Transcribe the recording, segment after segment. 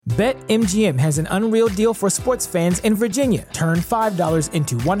BetMGM has an unreal deal for sports fans in Virginia. Turn $5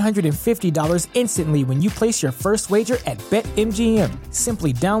 into $150 instantly when you place your first wager at BetMGM.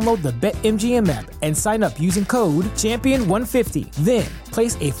 Simply download the BetMGM app and sign up using code Champion150. Then,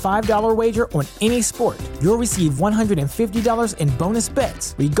 place a $5 wager on any sport. You'll receive $150 in bonus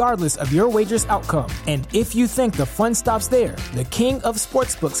bets, regardless of your wager's outcome. And if you think the fun stops there, the King of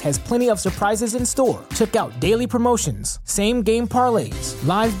Sportsbooks has plenty of surprises in store. Check out daily promotions, same-game parlays,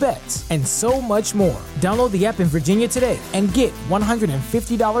 live bets, and so much more. Download the app in Virginia today and get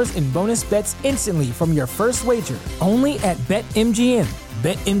 $150 in bonus bets instantly from your first wager. Only at BetMGM.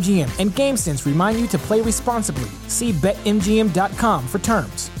 BetMGM and GameSense remind you to play responsibly. See BetMGM.com for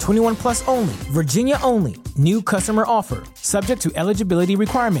terms. 21 plus only. Virginia only. New customer offer. Subject to eligibility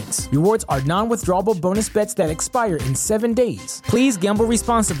requirements. Rewards are non-withdrawable bonus bets that expire in 7 days. Please gamble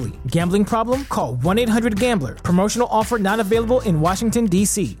responsibly. Gambling problem? Call 1-800-GAMBLER. Promotional offer not available in Washington,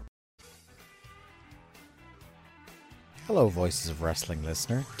 D.C. Hello, Voices of Wrestling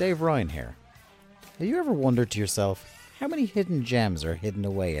listener. Dave Ryan here. Have you ever wondered to yourself, how many hidden gems are hidden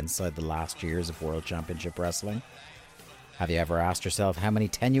away inside the last years of World Championship Wrestling? Have you ever asked yourself how many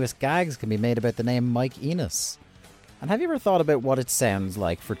tenuous gags can be made about the name Mike Enos? And have you ever thought about what it sounds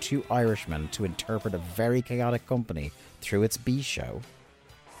like for two Irishmen to interpret a very chaotic company through its B-show?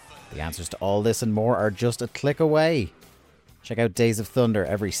 The answers to all this and more are just a click away. Check out Days of Thunder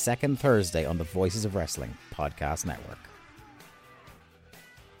every second Thursday on the Voices of Wrestling podcast network.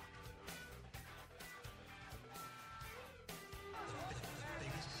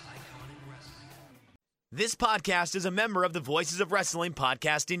 This podcast is a member of the Voices of Wrestling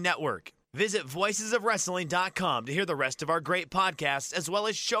podcasting network. Visit voicesofwrestling.com to hear the rest of our great podcasts, as well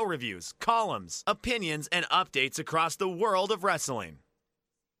as show reviews, columns, opinions, and updates across the world of wrestling.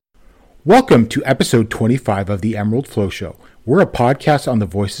 Welcome to episode 25 of the Emerald Flow Show. We're a podcast on the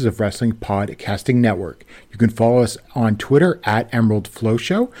Voices of Wrestling podcasting network. You can follow us on Twitter at Emerald Flow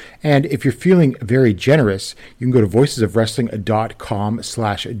Show. And if you're feeling very generous, you can go to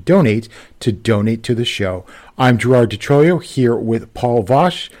voicesofwrestling.com/donate to donate to the show. I'm Gerard DeTroio here with Paul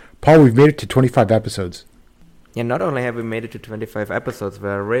Vosch. Paul, we've made it to 25 episodes. Yeah, not only have we made it to 25 episodes,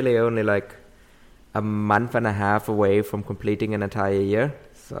 we're really only like a month and a half away from completing an entire year.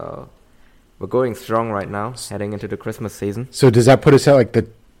 So we're going strong right now, heading into the Christmas season. So does that put us at like the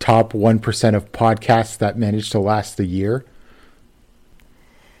top 1% of podcasts that managed to last the year?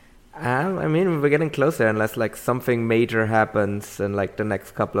 I mean, we're getting closer unless like something major happens in like the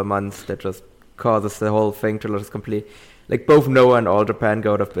next couple of months that just causes the whole thing to just complete. Like both Noah and All Japan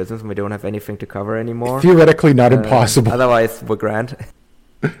go out of business and we don't have anything to cover anymore. Theoretically not impossible. Otherwise, we're grand.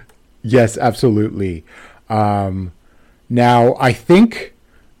 Yes, absolutely. Now, I think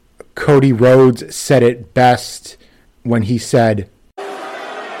Cody Rhodes said it best when he said,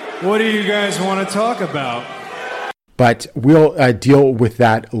 "What do you guys want to talk about?" But we'll deal with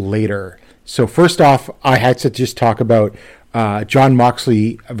that later. So first off, I had to just talk about Jon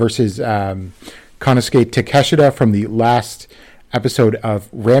Moxley versus Konosuke Takeshita from the last episode of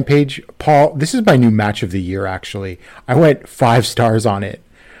Rampage. Paul, this is my new match of the year, actually. I went 5 stars on it.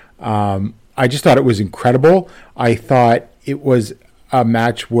 I just thought it was incredible. I thought it was a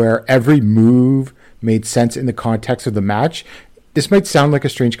match where every move made sense in the context of the match. This might sound like a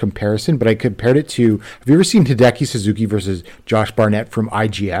strange comparison, but I compared it to, have you ever seen Hideki Suzuki versus Josh Barnett from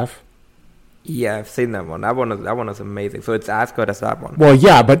IGF? Yeah, I've seen that one. That one is amazing. So it's as good as that one. Well,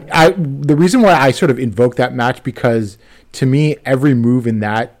 yeah, but the reason why I sort of invoked that match, because to me, every move in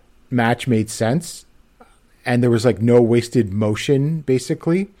that match made sense, and there was like no wasted motion,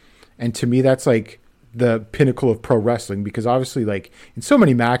 basically. And to me, that's like the pinnacle of pro wrestling, because obviously, like in so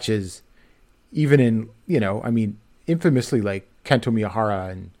many matches, even in, infamously like Kento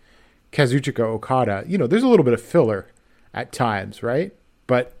Miyahara and Kazuchika Okada, there's a little bit of filler at times, right?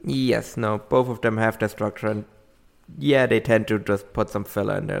 But yes, no, both of them have their structure, and yeah, they tend to just put some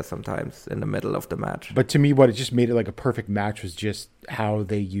filler in there sometimes in the middle of the match. But to me, what it just made it like a perfect match was just how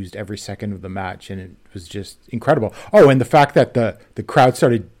they used every second of the match, and it was just incredible. Oh, and the fact that the crowd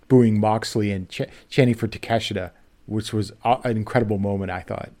started booing Moxley and chanting for Takeshita, which was an incredible moment, I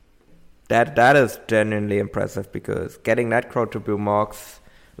thought. That is genuinely impressive, because getting that crowd to boo Mox,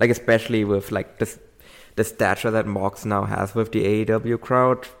 like especially with like the stature that Mox now has with the AEW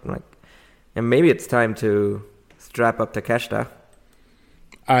crowd, like, and maybe it's time to strap up Takeshita.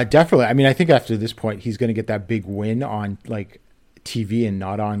 Definitely. I mean, I think after this point, he's going to get that big win on like TV and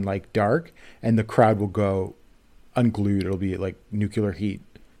not on like Dark, and the crowd will go unglued. It'll be like nuclear heat.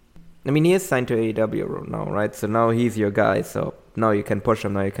 I mean, he is signed to AEW now, right? So now he's your guy. So now you can push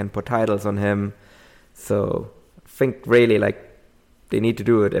him. Now you can put titles on him. So I think really like they need to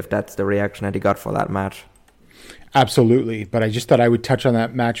do it if that's the reaction that he got for that match. Absolutely. But I just thought I would touch on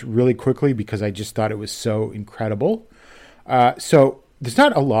that match really quickly because I just thought it was so incredible. So there's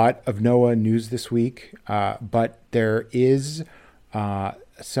not a lot of Noah news this week, but there is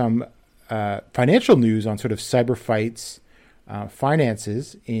some financial news on sort of Cyber Fight's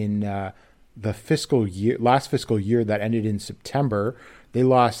finances in the last fiscal year that ended in September. They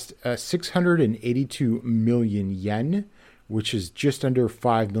lost 682 million yen, which is just under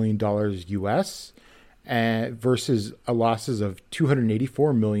 $5 million US, versus losses of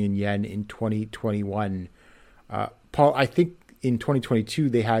 284 million yen in 2021. Paul, I think in 2022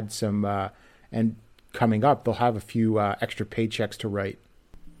 they had some, and coming up they'll have a few extra paychecks to write.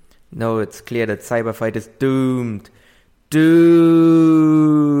 No, it's clear that Cyberfight is doomed. Doomed.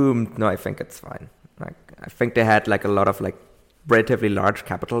 No, I think it's fine. Like, I think they had like a lot of like relatively large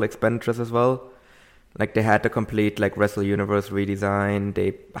capital expenditures as well. Like they had to complete like Wrestle Universe redesign.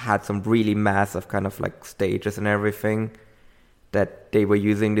 They had some really massive kind of like stages and everything that they were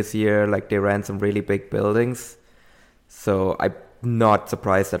using this year. Like they ran some really big buildings. So I'm not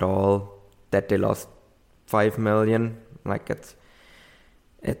surprised at all that they lost 5 million. Like it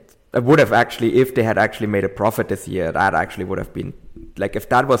would have actually, if they had actually made a profit this year, that actually would have been, like if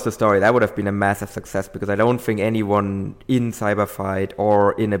that was the story, that would have been a massive success, because I don't think anyone in Cyberfight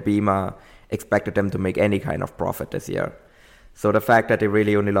or in Abema expected them to make any kind of profit this year. So the fact that they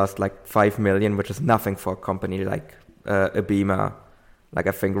really only lost like 5 million, which is nothing for a company like Abema, like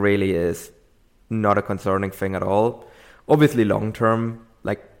I think really is not a concerning thing at all. Obviously long term,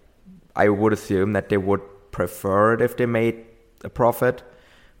 like I would assume that they would prefer it if they made a profit.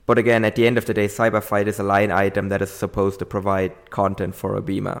 But again, at the end of the day, Cyberfight is a line item that is supposed to provide content for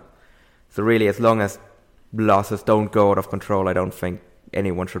Abema. So really, as long as losses don't go out of control, I don't think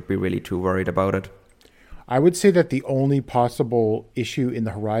anyone should be really too worried about it. I would say that the only possible issue in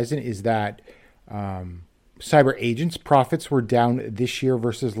the horizon is that Cyber Agents' profits were down this year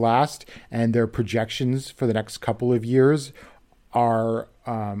versus last, and their projections for the next couple of years are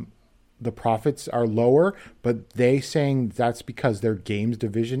the profits are lower, but they saying that's because their games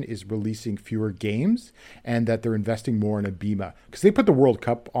division is releasing fewer games and that they're investing more in Abema, because they put the World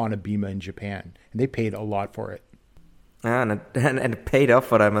Cup on Abema in Japan and they paid a lot for it. And it paid off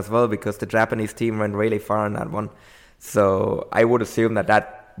for them as well, because the Japanese team went really far in that one. So I would assume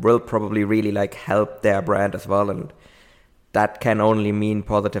that will probably really like help their brand as well, and that can only mean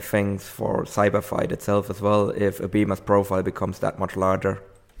positive things for Cyberfight itself as well if Abema's profile becomes that much larger.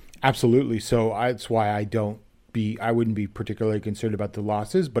 Absolutely. So that's why I wouldn't be particularly concerned about the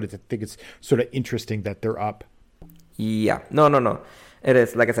losses, but I think it's sort of interesting that they're up. Yeah. No. It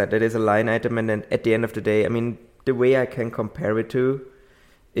is, like I said, it is a line item, and then at the end of the day, I mean, the way I can compare it to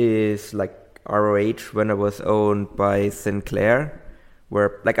is like ROH when it was owned by Sinclair,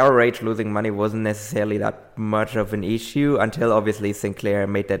 where like ROH losing money wasn't necessarily that much of an issue until obviously Sinclair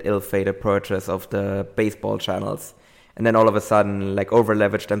made that ill-fated purchase of the baseball channels. And then all of a sudden, like,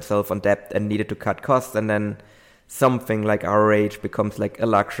 over-leveraged themselves on debt and needed to cut costs. And then something like ROH becomes, like, a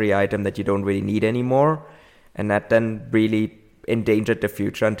luxury item that you don't really need anymore. And that then really endangered the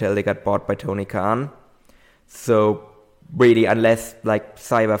future until they got bought by Tony Khan. So, really, unless, like,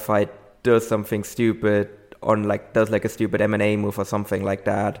 Cyberfight does something stupid on, like, does, like, a stupid M&A move or something like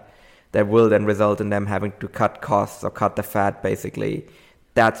that, that will then result in them having to cut costs or cut the fat, basically.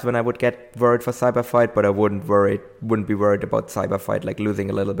 That's when I would get worried for Cyberfight, but I wouldn't be worried about Cyberfight like losing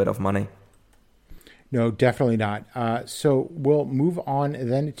a little bit of money. No, definitely not. So we'll move on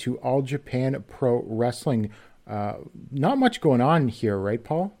then to All Japan Pro Wrestling. Not much going on here, right,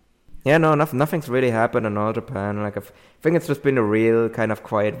 Paul? Yeah, no, nothing's really happened in All Japan. Like I think it's just been a real kind of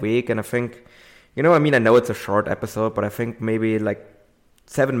quiet week, and I think, I know it's a short episode, but I think maybe like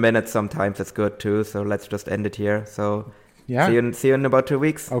 7 minutes sometimes it's good too. So let's just end it here. So. Yeah. See you in about 2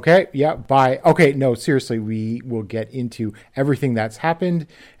 weeks. Okay. Yeah. Bye. Okay. No, seriously, we will get into everything that's happened.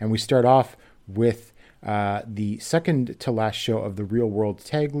 And we start off with the second to last show of the Real World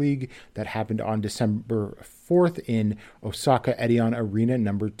Tag League that happened on December 4th in Osaka Edion Arena,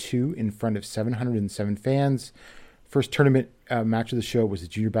 number 2, in front of 707 fans. First tournament match of the show was the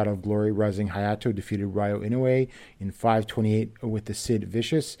Junior Battle of Glory. Rising Hayato defeated Ryo Inoue in 5:28 with the Sid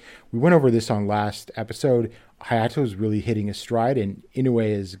Vicious. We went over this on last episode. Hayato's really hitting a stride, and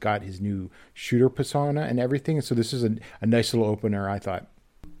Inoue has got his new shooter persona and everything. So this is a nice little opener, I thought.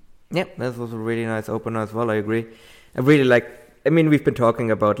 Yeah, this was a really nice opener as well. I agree. I really we've been talking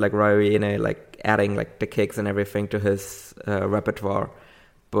about like Ryo Inoue, like adding like the kicks and everything to his repertoire.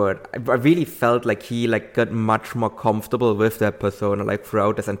 But I really felt like he like got much more comfortable with that persona like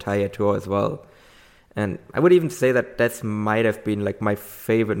throughout this entire tour as well. And I would even say that that might have been like my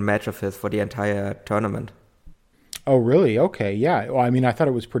favorite match of his for the entire tournament. Oh, really? Okay, yeah. Well, I mean, I thought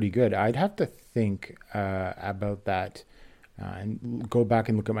it was pretty good. I'd have to think about that and go back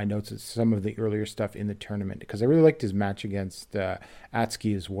and look at my notes at some of the earlier stuff in the tournament, because I really liked his match against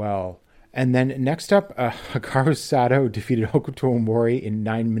Atsuki as well. And then next up, Hikaru Sato defeated Hokuto Omori in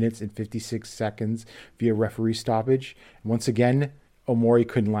 9 minutes and 56 seconds via referee stoppage. Once again, Omori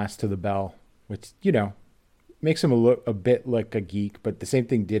couldn't last to the bell, which, you know, makes him look a bit like a geek, but the same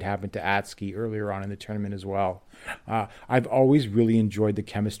thing did happen to Atsuki earlier on in the tournament as well. I've always really enjoyed the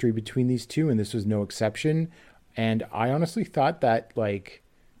chemistry between these two, and this was no exception. And I honestly thought that, like,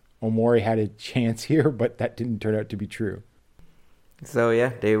 Omori had a chance here, but that didn't turn out to be true. So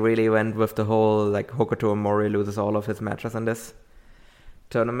yeah, they really went with the whole, like, Hokuto Omori loses all of his matches in this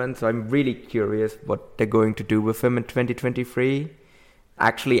tournament. So I'm really curious what they're going to do with him in 2023.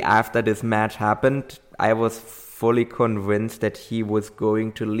 Actually, after this match happened, I was fully convinced that he was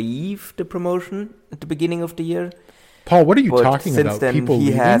going to leave the promotion at the beginning of the year. But what are you talking since about? Then, People he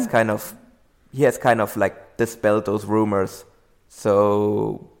leaving? has kind of like dispelled those rumors.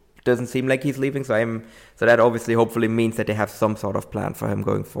 So it doesn't seem like he's leaving. So that obviously hopefully means that they have some sort of plan for him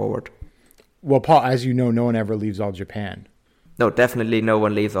going forward. Well, Paul, as you know, no one ever leaves All Japan. No, definitely no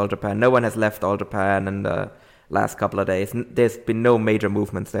one leaves All Japan. No one has left All Japan in the last couple of days. There's been no major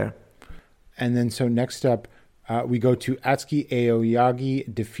movements there. And then so next up, we go to Atsuki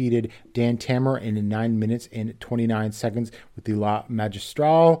Aoyagi defeated Dan Tammer in 9 minutes and 29 seconds with the La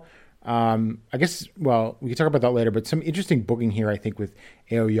Magistral. I guess, well, we can talk about that later, but some interesting booking here, I think, with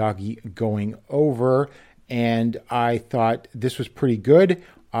Aoyagi going over. And I thought this was pretty good.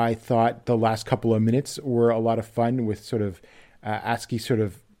 I thought the last couple of minutes were a lot of fun with sort of Atsuki sort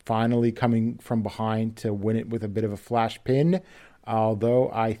of finally coming from behind to win it with a bit of a flash pin.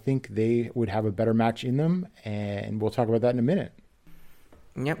 Although I think they would have a better match in them, and we'll talk about that in a minute.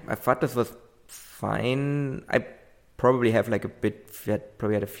 Yep, I thought this was fine. I probably have like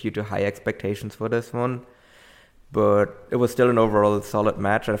probably had a few too high expectations for this one, but it was still an overall solid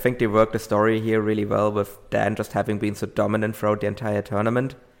match. I think they worked the story here really well with Dan just having been so dominant throughout the entire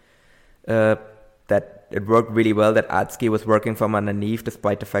tournament. That it worked really well that Atsuki was working from underneath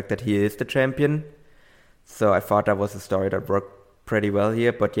despite the fact that he is the champion. So I thought that was a story that worked pretty well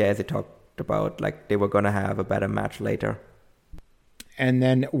here. But yeah, as he talked about, like, they were going to have a better match later. And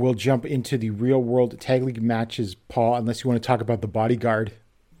then we'll jump into the real world tag league matches, Paul, unless you want to talk about the Bodyguard.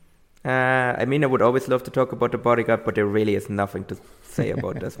 I mean, I would always love to talk about the Bodyguard, but there really is nothing to say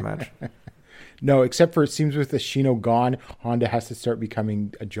about this match. No, except for it seems with Ashino gone, Honda has to start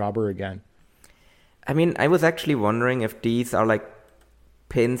becoming a jobber again. I mean, I was actually wondering if these are like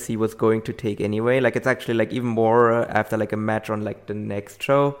pins he was going to take anyway. Like, it's actually like even more after like a match on like the next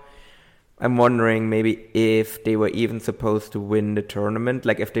show. I'm wondering maybe if they were even supposed to win the tournament.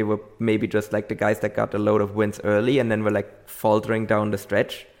 Like, if they were maybe just like the guys that got a load of wins early and then were like faltering down the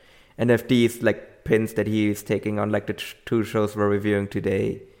stretch. And if these like pins that he is taking on like the two shows we're reviewing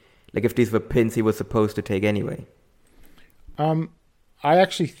today, like if these were pins he was supposed to take anyway. I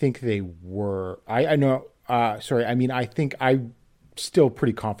actually think they were. I know. I mean, I think I'm still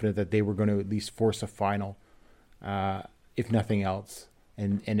pretty confident that they were going to at least force a final, if nothing else.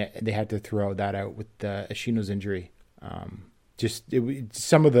 And they had to throw that out with Ashino's injury.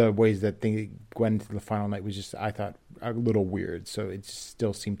 Some of the ways that they went into the final night was just, I thought, a little weird. So it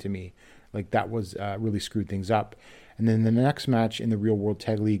still seemed to me like that was really screwed things up. And then the next match in the Real World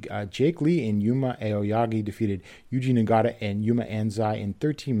Tag League, Jake Lee and Yuma Aoyagi defeated Yuji Nagata and Yuma Anzai in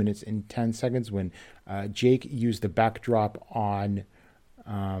 13 minutes and 10 seconds when Jake used the backdrop on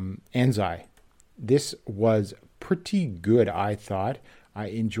Anzai. This was pretty good, I thought. I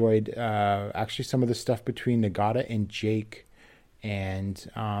enjoyed actually some of the stuff between Nagata and Jake. And,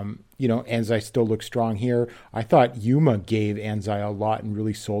 Anzai still looks strong here. I thought Yuma gave Anzai a lot and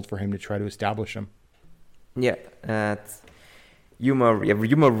really sold for him to try to establish him. Yeah, Yuma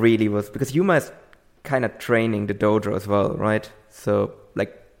really was, because Yuma is kind of training the dojo as well, right? So,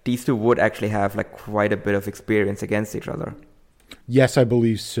 like, these two would actually have, like, quite a bit of experience against each other. Yes, I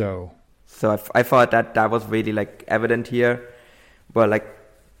believe so. So I thought that was really, like, evident here. But, like,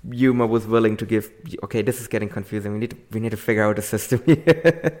 Yuma was willing to give... Okay, this is getting confusing. We need to figure out a system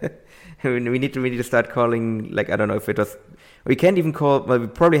here. we need to start calling, like, I don't know if it was... We can't even call... Well, we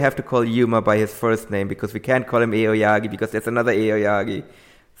probably have to call Yuma by his first name because we can't call him Aoyagi because there's another Aoyagi.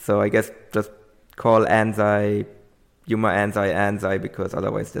 So I guess just call Anzai Yuma Anzai because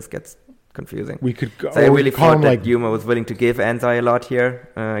otherwise this gets confusing. We could go... So I really thought that Yuma was willing to give Anzai a lot here.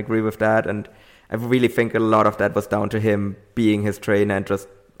 I agree with that. And I really think a lot of that was down to him being his trainer and just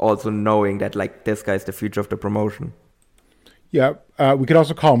also knowing that like this guy's the future of the promotion. Yeah, we could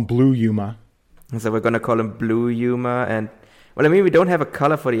also call him Blue Yuma. And so we're gonna call him Blue Yuma, and well, I mean, we don't have a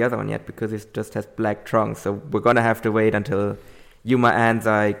color for the other one yet because it just has black trunks. So we're gonna have to wait until Yuma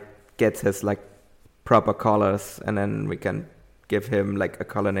Anzai gets his like proper colors, and then we can give him like a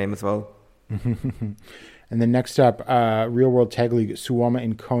color name as well. And then next up, Real World Tag League, Suwama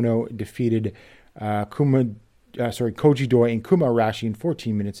and Kono defeated Koji Doi and Kuma Arashi in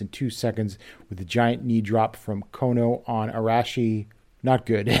 14 minutes and 2 seconds with a giant knee drop from Kono on Arashi. Not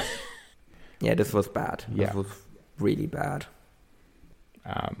good. Yeah, this was bad. Yeah. This was really bad.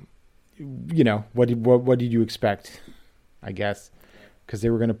 What did you expect? I guess because they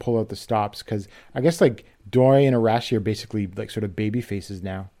were going to pull out the stops. Because I guess like Doi and Arashi are basically like sort of baby faces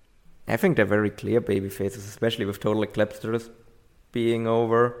now. I think they're very clear baby faces, especially with Total Eclipse just being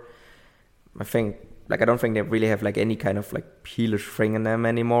over. I don't think they really have like any kind of like heelish thing in them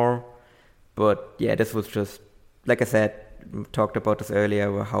anymore. But yeah, this was just, like I said, talked about this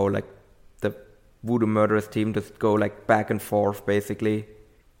earlier, how like the Voodoo Murderers team just go like back and forth basically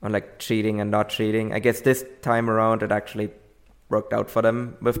on like cheating and not cheating. I guess this time around it actually worked out for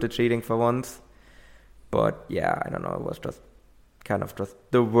them with the cheating for once. But yeah, I don't know, it was just kind of just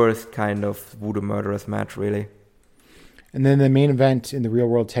the worst kind of Voodoo Murderers match really. And then the main event in the Real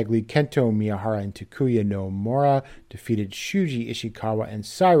World Tag League, Kento Miyahara and Takuya Nomura defeated Shuji Ishikawa and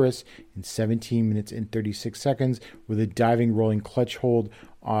Cyrus in 17 minutes and 36 seconds with a diving rolling clutch hold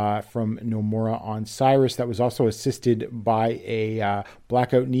from Nomura on Cyrus. That was also assisted by a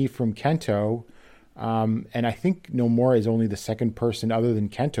blackout knee from Kento. And I think Nomura is only the second person other than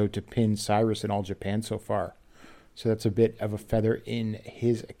Kento to pin Cyrus in All Japan so far. So that's a bit of a feather in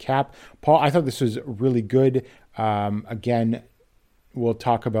his cap. Paul, I thought this was really good. Again, we'll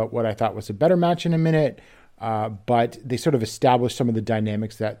talk about what I thought was a better match in a minute. But they sort of established some of the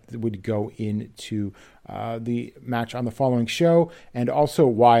dynamics that would go into the match on the following show. And also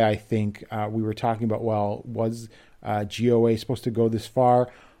why I think we were talking about, was GOA supposed to go this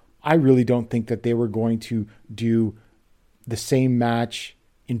far? I really don't think that they were going to do the same match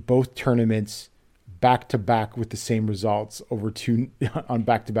in both tournaments back to back with the same results on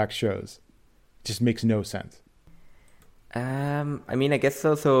back to back shows. It just makes no sense. I mean, I guess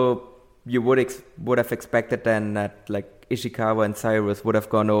so. So you would have expected then that like Ishikawa and Cyrus would have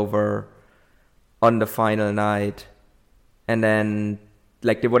gone over on the final night, and then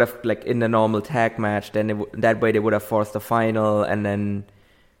like they would have like in the normal tag match. Then that way they would have forced the final, and then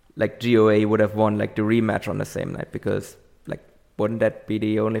like GOA would have won like the rematch on the same night, because like wouldn't that be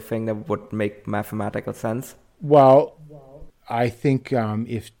the only thing that would make mathematical sense? Well, I think I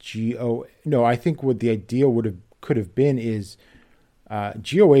think what the idea could have been is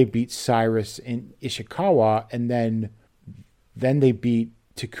GOA beat Cyrus and Ishikawa, and then they beat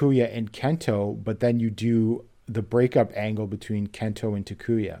Takuya and Kento, but then you do the breakup angle between Kento and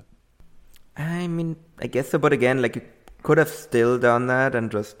Takuya. I mean, I guess so, but again, like you could have still done that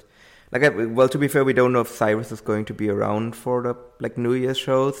and just like, to be fair, we don't know if Cyrus is going to be around for the like New Year's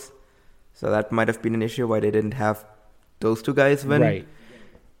shows, so that might have been an issue why they didn't have those two guys win. Right.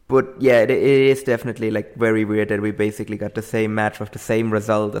 But yeah, it is definitely like very weird that we basically got the same match with the same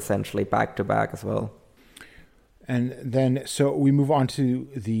result essentially back to back as well. And then so we move on to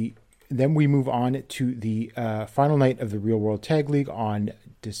the final night of the Real World Tag League on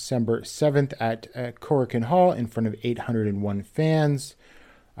December 7th at Korakuen Hall in front of 801 fans.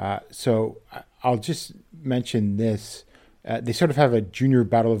 So I'll just mention this. They sort of have a Junior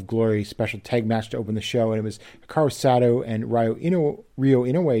Battle of Glory special tag match to open the show, and it was Hikaru Sato and Ryo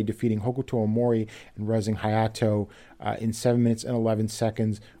Inoue defeating Hokuto Omori and Rezing Hayato in 7 minutes and 11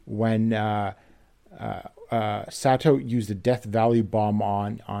 seconds when Sato used a Death Valley bomb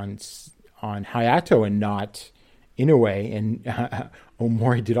on Hayato and not Inoue, and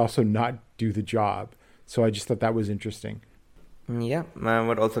Omori did also not do the job. So I just thought that was interesting. Yeah,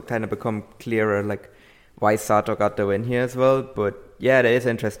 would also kind of become clearer, like why Sato got the win here as well. But yeah, it is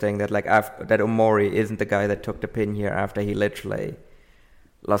interesting that like that Omori isn't the guy that took the pin here after he literally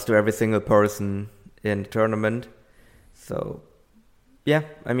lost to every single person in the tournament. So yeah,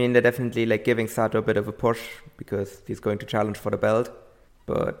 I mean, they're definitely like giving Sato a bit of a push because he's going to challenge for the belt.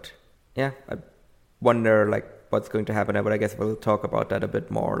 But yeah, I wonder like what's going to happen there, but I guess we'll talk about that a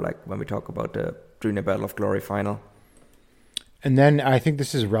bit more like when we talk about the Junior Battle of Glory final. And then I think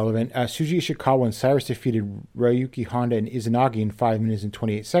this is relevant. Shuji Ishikawa and Cyrus defeated Ryuki Honda and Izanagi in 5 minutes and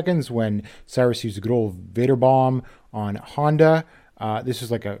 28 seconds when Cyrus used a good old Vader bomb on Honda. This was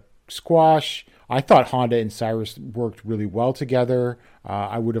like a squash. I thought Honda and Cyrus worked really well together.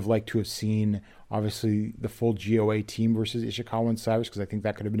 I would have liked to have seen, obviously, the full GOA team versus Ishikawa and Cyrus, because I think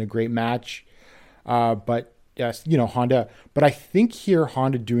that could have been a great match. But yes, Honda. But I think here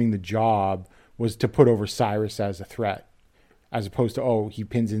Honda doing the job was to put over Cyrus as a threat, as opposed to, he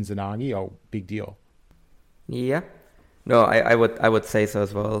pins Izanagi. Oh, big deal. Yeah. No, I would say so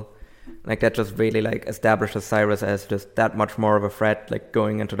as well. Like, that just really, like, establishes Cyrus as just that much more of a threat, like,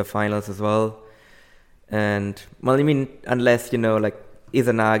 going into the finals as well. And, well, I mean, unless, like,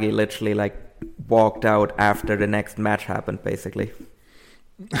 Izanagi literally, like, walked out after the next match happened, basically.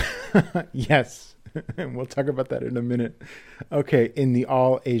 Yes. We'll talk about that in a minute. Okay, in the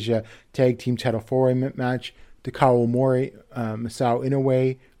All-Asia Tag Team Title 4-way match, Takao Omori, Masao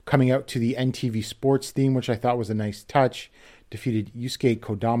Inoue, coming out to the NTV Sports theme, which I thought was a nice touch, defeated Yusuke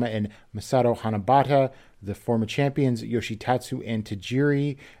Kodama and Masato Hanabata, the former champions Yoshitatsu and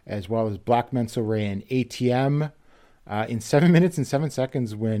Tajiri, as well as Black Menso Ray and ATM, in 7 minutes and 7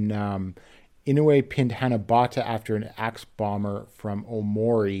 seconds when Inoue pinned Hanabata after an axe bomber from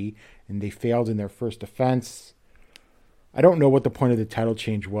Omori, and they failed in their first defense. I don't know what the point of the title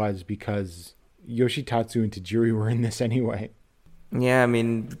change was, because Yoshitatsu and Tajiri were in this anyway. Yeah, I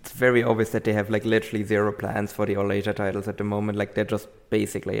mean, it's very obvious that they have, like, literally zero plans for the All-Asia titles at the moment. Like, they're just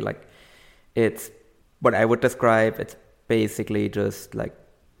basically, like, it's what I would describe, it's basically just, like,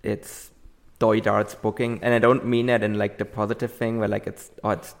 it's Doi Darts booking. And I don't mean that in, like, the positive thing where, like, it's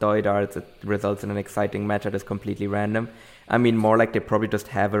Doi Darts, it results in an exciting match that is completely random. I mean more like they probably just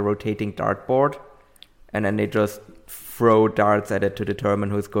have a rotating dartboard, and then they just throw darts at it to determine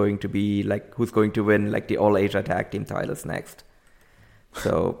who's going to win, like, the All-Asia tag team titles next.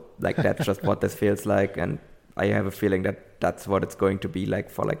 So, like, that's just what this feels like, and I have a feeling that that's what it's going to be like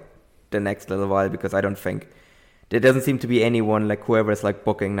for, like, the next little while, because I don't think there doesn't seem to be anyone, like, whoever is, like,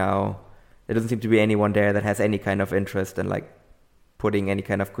 booking now, there doesn't seem to be anyone there that has any kind of interest in, like, putting any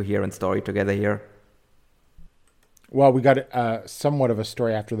kind of coherent story together here. Well, we got somewhat of a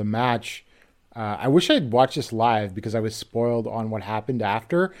story after the match. I wish I'd watched this live, because I was spoiled on what happened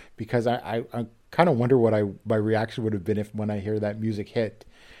after, because I kind of wonder what my reaction would have been when I hear that music hit.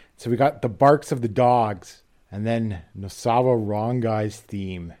 So we got the barks of the dogs, and then Nosawa Wrong Guy's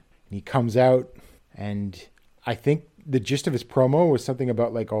theme. And he comes out, and I think the gist of his promo was something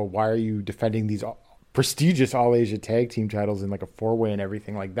about, like, why are you defending these prestigious All-Asia tag team titles in, like, a 4-way and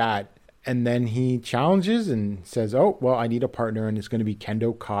everything like that. And then he challenges and says, I need a partner, and it's going to be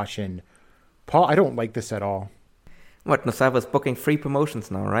Kendo Caution. Paul, I don't like this at all. What, Nosawa's booking 3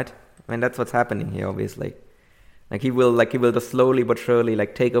 promotions now, right? I mean, that's what's happening here, obviously. Like, he will just slowly but surely,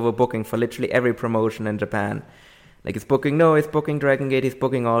 like, take over booking for literally every promotion in Japan. Like, he's booking Dragon Gate, he's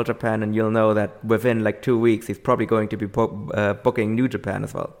booking All Japan, and you'll know that within, like, 2 weeks, he's probably going to be booking New Japan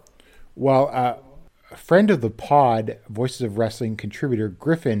as well. Well, a friend of the pod, Voices of Wrestling contributor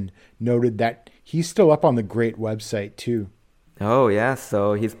Griffin, noted that he's still up on the Great website, too. Oh, yeah,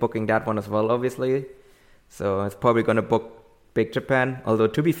 so he's booking that one as well, obviously. So it's probably going to book Big Japan. Although,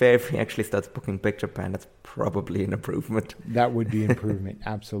 to be fair, if he actually starts booking Big Japan, that's probably an improvement. That would be improvement,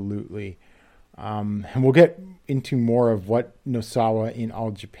 absolutely. And we'll get into more of what Nosawa in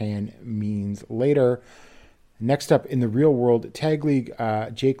All Japan means later. Next up, in the Real World Tag League,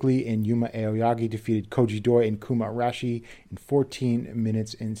 Jake Lee and Yuma Aoyagi defeated Koji Doi and Kuma Arashi in 14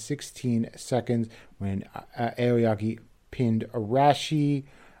 minutes and 16 seconds when Aoyagi pinned Arashi.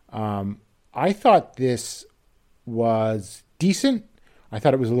 I thought this was decent. I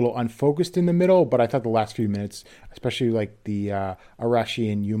thought it was a little unfocused in the middle, but I thought the last few minutes, especially like the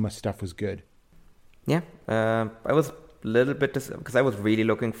Arashi and Yuma stuff, was good. Yeah, I was a little bit because I was really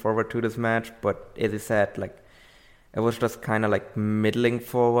looking forward to this match, but as I said, like, it was just kind of like middling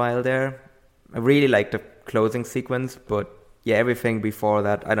for a while there. I really liked the closing sequence, but yeah, everything before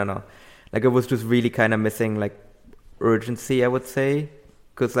that, I don't know. Like, it was just really kind of missing, like, urgency, I would say.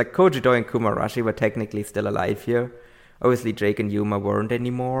 Because, like, Koji Doi and Kuma Arashi were technically still alive here. Obviously, Jake and Yuma weren't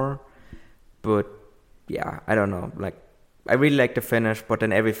anymore. But, yeah, I don't know. Like, I really liked the finish, but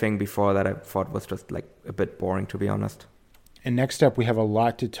then everything before that I thought was just, like, a bit boring, to be honest. And next up, we have a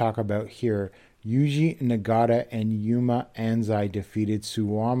lot to talk about here. Yuji Nagata and Yuma Anzai defeated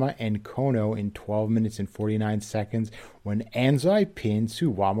Suwama and Kono in 12 minutes and 49 seconds when Anzai pinned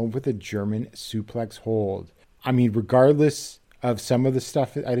Suwama with a German suplex hold. I mean, regardless of some of the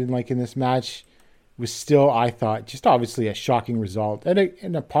stuff that I didn't like in this match, was still, I thought, just obviously a shocking result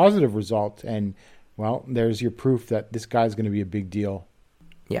and a positive result. And, well, there's your proof that this guy's going to be a big deal.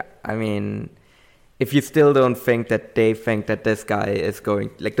 Yeah, I mean, if you still don't think that they think that this guy is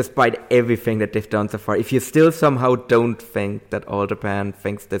going, like, despite everything that they've done so far, if you still somehow don't think that All Japan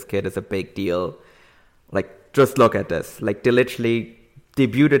thinks this kid is a big deal, like, just look at this. Like, they literally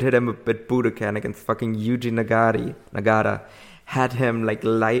debuted him with Budokan against fucking Yuji Nagata, had him, like,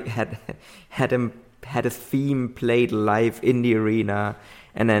 had his theme played live in the arena,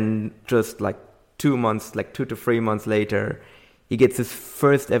 and then just, like, 2 to 3 months later, he gets his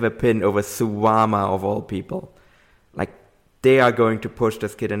first ever pin over Suwama of all people. Like, they are going to push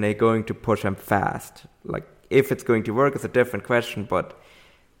this kid and they're going to push him fast. Like, if it's going to work is a different question, but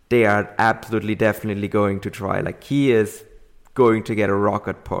they are absolutely, definitely going to try. Like, he is going to get a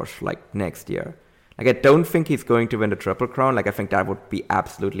rocket push, like, next year. Like, I don't think he's going to win the Triple Crown. Like, I think that would be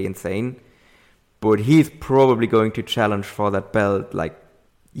absolutely insane. But he's probably going to challenge for that belt. Like,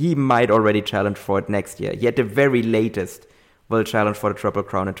 he might already challenge for it next year. He at the very latest will challenge for the Triple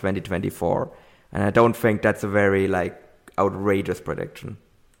Crown in 2024. And I don't think that's a very, like, outrageous prediction.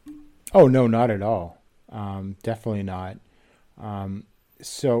 Oh, no, not at all. Definitely not.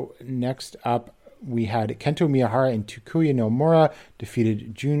 So next up, we had Kento Miyahara and Takuya Nomura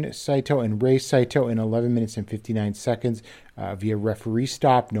defeated Jun Saito and Rei Saito in 11 minutes and 59 seconds via referee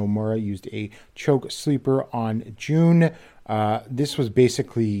stop. Nomura used a choke sleeper on Jun. This was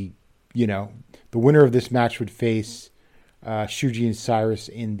basically, the winner of this match would face Shuji and Cyrus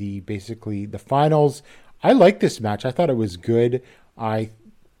in the finals. I like this match. I thought it was good.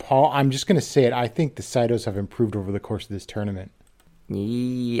 Paul, I'm just going to say it. I think the Saitos have improved over the course of this tournament.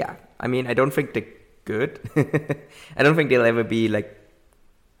 Yeah. I mean, I don't think they're good. I don't think they'll ever be, like,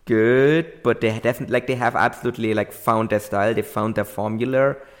 good, but they definitely, like, they have absolutely, like, found their style. They found their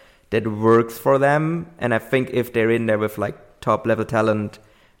formula that works for them. And I think if they're in there with, like, top level talent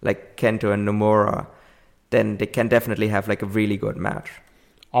like Kento and Nomura, then they can definitely have, like, a really good match.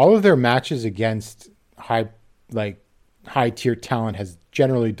 All of their matches against high tier talent has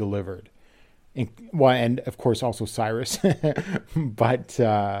generally delivered. And of course also Cyrus, but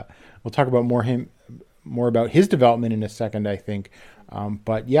we'll talk about more about his development in a second, I think.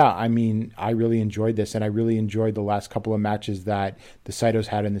 But yeah, I mean, I really enjoyed this, and I really enjoyed the last couple of matches that the Saitos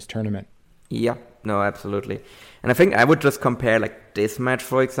had in this tournament. Yeah, no, absolutely. And I think I would just compare, like, this match,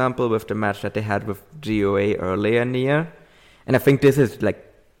 for example, with the match that they had with GOA earlier in the year. And I think this is,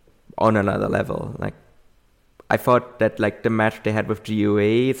 like, on another level. Like, I thought that, like, the match they had with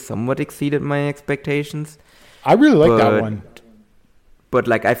GOA somewhat exceeded my expectations. I really like that one. But,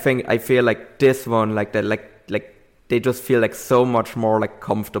 like, I feel like this one, like, that, like they just feel, like, so much more, like,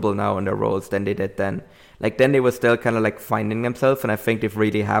 comfortable now in their roles than they did then. Like, then they were still kind of, like, finding themselves, and I think they've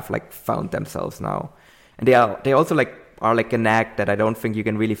really have, like, found themselves now. And they also, like, are, like, an act that I don't think you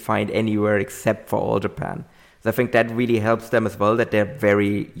can really find anywhere except for All Japan. So I think that really helps them as well, that they're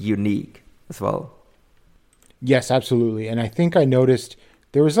very unique as well. Yes, absolutely. And I think I noticed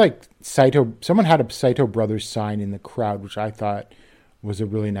there was, like, someone had a Saito Brothers sign in the crowd, which I thought was a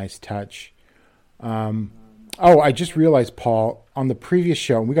really nice touch. I just realized, Paul, on the previous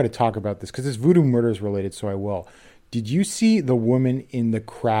show, and we got to talk about this because it's Voodoo Murders related, so I will. Did you see the woman in the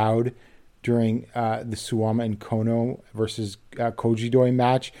crowd during the Suwama and Kono versus Koji Doi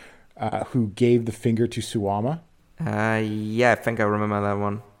match who gave the finger to Suwama? Yeah, I think I remember that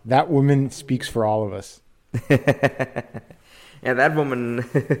one. That woman speaks for all of us. Yeah, that woman,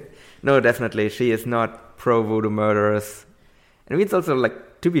 no, definitely. She is not pro Voodoo Murderers. And it's also,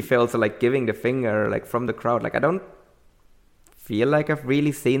 like, to be fair, also, like, giving the finger, like, from the crowd. Like, I don't feel like I've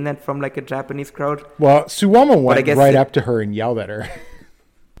really seen that from, like, a Japanese crowd. Well, Suwama went right up to her and yelled at her.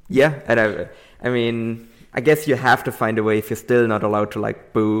 Yeah, and I mean, I guess you have to find a way if you're still not allowed to,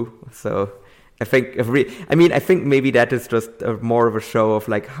 like, boo. So I think maybe that is just more of a show of,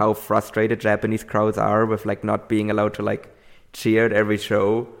 like, how frustrated Japanese crowds are with, like, not being allowed to, like, cheer at every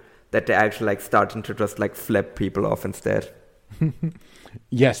show, that they're actually, like, starting to just, like, flip people off instead.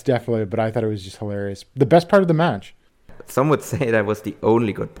 Yes, definitely. But I thought it was just hilarious. The best part of the match. Some would say that was the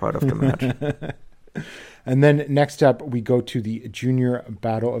only good part of the match. And then next up, we go to the Junior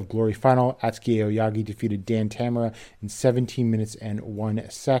Battle of Glory final. Atsuki Aoyagi defeated Dan Tamura in 17 minutes and 1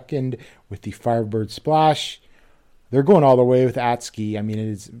 second with the Firebird Splash. They're going all the way with Atsuki. I mean, it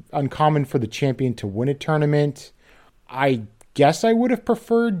is uncommon for the champion to win a tournament. I guess I would have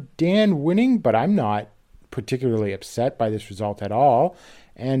preferred Dan winning, but I'm not particularly upset by this result at all.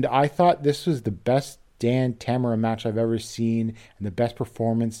 And I thought this was the best Dan Tamura match I've ever seen and the best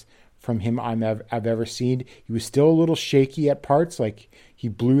performance from him I've ever seen. He was still a little shaky at parts, like he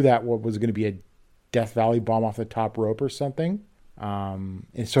blew that what was going to be a Death Valley bomb off the top rope or something.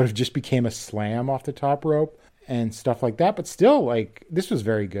 It sort of just became a slam off the top rope and stuff like that. But still, like, this was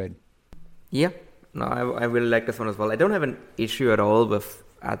very good. Yeah, No, I really like this one as well. I don't have an issue at all with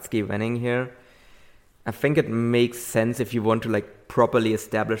Atsuki winning here. I think it makes sense if you want to like properly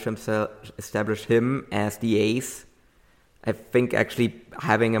establish him as the ace. I think actually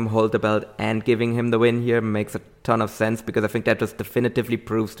having him hold the belt and giving him the win here makes a ton of sense, because I think that just definitively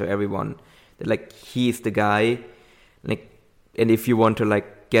proves to everyone that like he's the guy. Like, and if you want to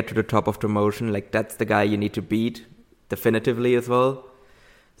like get to the top of the motion, like that's the guy you need to beat definitively as well.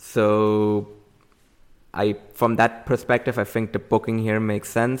 So from that perspective, I think the booking here makes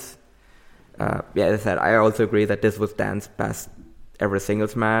sense. As I said, I also agree that this was Dan's best ever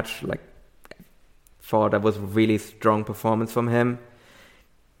singles match. Like, thought that was a really strong performance from him.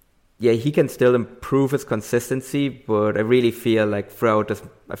 Yeah, he can still improve his consistency, but I really feel like throughout this,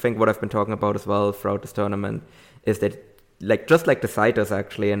 I think what I've been talking about as well throughout this tournament is that, like, just like the Saitos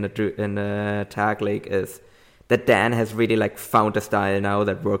actually in the tag league, is that Dan has really like found a style now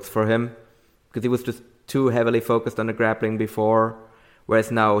that works for him, because he was just too heavily focused on the grappling before,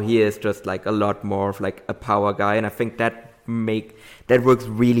 whereas now he is just like a lot more of like a power guy, and I think that works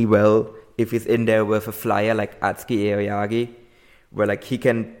really well if he's in there with a flyer like Atsuki Aoyagi, where like he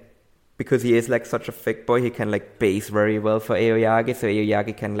can, because he is like such a thick boy, he can like base very well for Aoyagi, so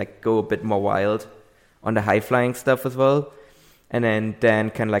Aoyagi can like go a bit more wild on the high flying stuff as well, and then Dan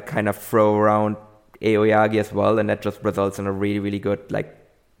can like kind of throw around Aoyagi as well, and that just results in a really, really good like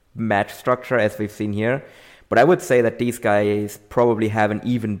match structure as we've seen here. But I would say that these guys probably have an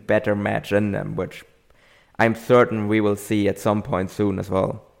even better match in them, which I'm certain we will see at some point soon as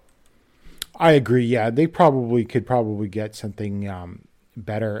well. I agree. Yeah, they could probably get something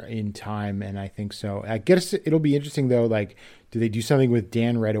better in time, and I think so. I guess it'll be interesting though. Like, do they do something with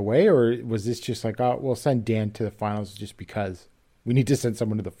Dan right away, or was this just like, oh, we'll send Dan to the finals just because we need to send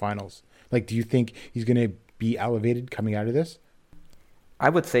someone to the finals? Like, do you think he's going to be elevated coming out of this? I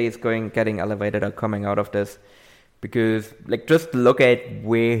would say it's getting elevated or coming out of this, because like just look at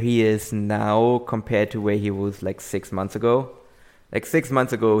where he is now compared to where he was like 6 months ago. Like 6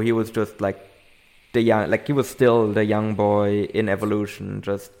 months ago, he was just like he was still the young boy in Evolution,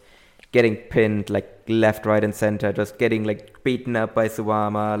 just getting pinned like left, right, and center, just getting like beaten up by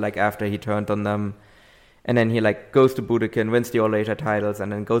Suwama like after he turned on them. And then he like goes to Budokan, wins the All Asia titles,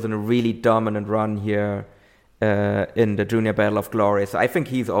 and then goes on a really dominant run here in the Junior Battle of Glory. So I think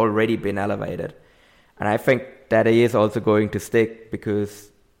he's already been elevated. And I think that he is also going to stick,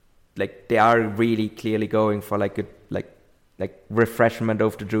 because like they are really clearly going for like a refreshment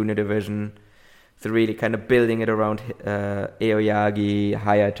of the junior division. So really kind of building it around Aoyagi,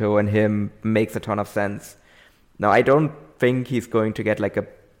 Hayato, and him makes a ton of sense. Now, I don't think he's going to get like a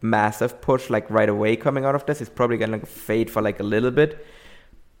massive push like right away coming out of this. He's probably going to like fade for like a little bit.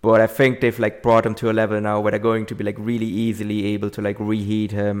 But I think they've like brought him to a level now where they're going to be like really easily able to like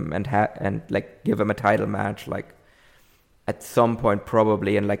reheat him and like give him a title match like at some point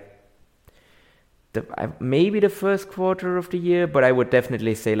probably in like maybe the first quarter of the year, but I would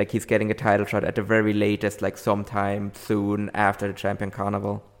definitely say like he's getting a title shot at the very latest, like sometime soon after the Champion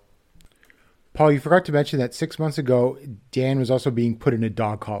Carnival. Paul, you forgot to mention that 6 months ago, Dan was also being put in a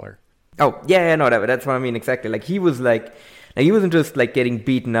dog collar. Oh, yeah, no, that's what I mean, exactly. Like he was like he wasn't just like getting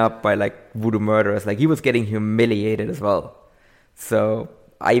beaten up by like voodoo murderers, like he was getting humiliated as well. So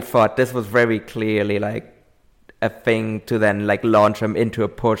I thought this was very clearly like a thing to then like launch him into a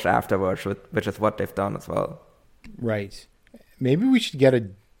push afterwards, which is what they've done as well. Right. Maybe we should get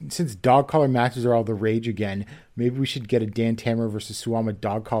since dog collar matches are all the rage again, maybe we should get a Dan Tammer versus Suwama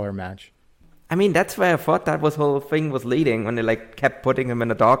dog collar match. I mean, that's where I thought that whole thing was leading, when they like kept putting him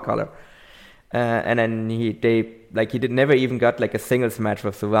in a dog collar. And then he never even got like a singles match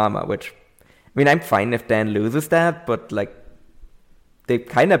with Suwama, which, I mean, I'm fine if Dan loses that, but like they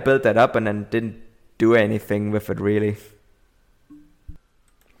kind of built that up and then didn't do anything with it really.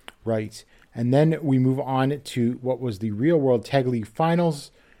 Right. And then we move on to what was the Real World Tag League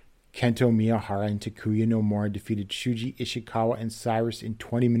Finals. Kento Miyahara and Takuya Nomura defeated Shuji Ishikawa and Cyrus in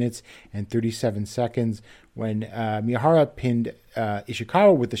 20 minutes and 37 seconds when Miyahara pinned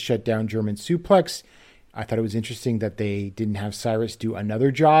Ishikawa with the shutdown German suplex. I thought it was interesting that they didn't have Cyrus do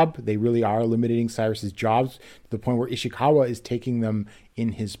another job. They really are limiting Cyrus's jobs to the point where Ishikawa is taking them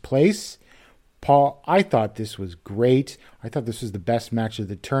in his place. Paul, I thought this was great. I thought this was the best match of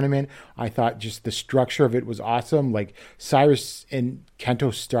the tournament. I thought just the structure of it was awesome. Like Cyrus and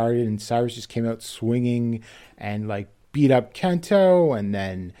Kento started and Cyrus just came out swinging and like beat up Kento. And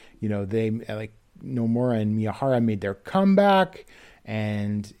then, you know, they like Nomura and Miyahara made their comeback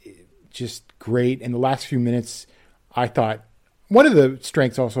and just great. In the last few minutes, I thought one of the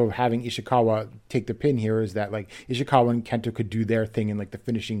strengths also of having Ishikawa take the pin here is that like Ishikawa and Kento could do their thing in like the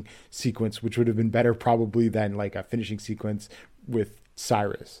finishing sequence, which would have been better probably than like a finishing sequence with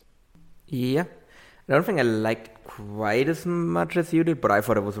Cyrus. Yeah. I don't think I liked it quite as much as you did, but I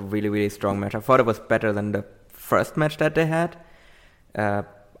thought it was a really, really strong match. I thought it was better than the first match that they had.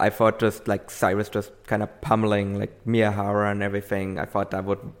 I thought just like Cyrus just kind of pummeling like Miyahara and everything. I thought that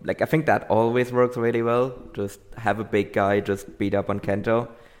would I think that always works really well. Just have a big guy just beat up on Kento.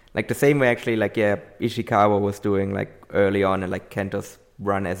 Like the same way actually Ishikawa was doing like early on in like Kento's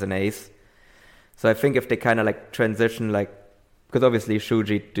run as an ace. So I think if they kind of like transition because obviously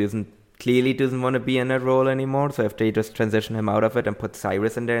Shuji doesn't want to be in that role anymore. So if they just transition him out of it and put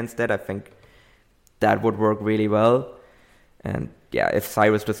Cyrus in there instead, I think that would work really well. And yeah, if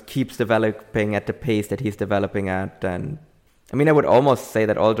Cyrus just keeps developing at the pace that he's developing at, then I mean, I would almost say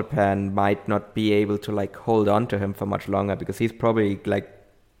that All Japan might not be able to like hold on to him for much longer, because he's probably like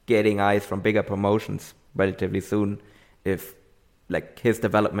getting eyes from bigger promotions relatively soon if like his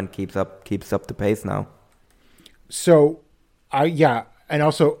development keeps up the pace now. So, and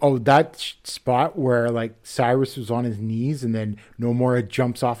also, that spot where like Cyrus was on his knees and then Nomura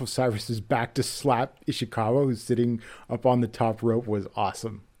jumps off of Cyrus's back to slap Ishikawa, who's sitting up on the top rope, was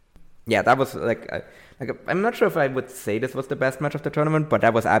awesome. Yeah, that was I'm not sure if I would say this was the best match of the tournament, but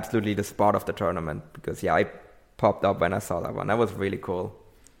that was absolutely the spot of the tournament, because I popped up when I saw that one. That was really cool.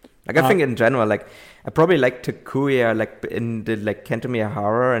 I think in general, I probably like Takuya, in the Kento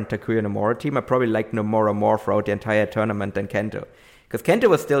Miyahara and Takuya Nomura team, I probably liked Nomura more throughout the entire tournament than Kento. Because Kento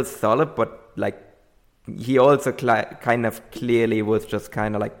was still solid, but he also kind of clearly was just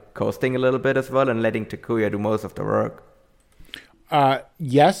kind of coasting a little bit as well and letting Takuya do most of the work.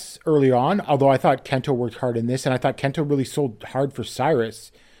 Yes, early on, although I thought Kento worked hard in this, and I thought Kento really sold hard for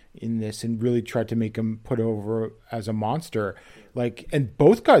Cyrus in this and really tried to make him put over as a monster. And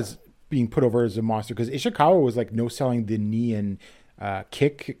both guys being put over as a monster, because Ishikawa was no-selling the knee and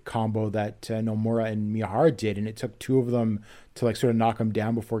kick combo that Nomura and Miyahara did, and it took two of them to sort of knock him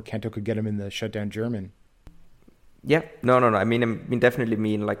down before Kento could get him in the shutdown German. Yeah, no. I mean,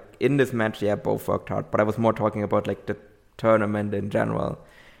 definitely in this match, yeah, both worked hard, but I was more talking about the tournament in general,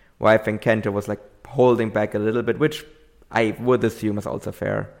 where I think Kento was holding back a little bit, which I would assume is also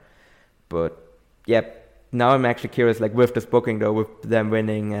fair. But yeah, now I'm actually curious, with this booking though, with them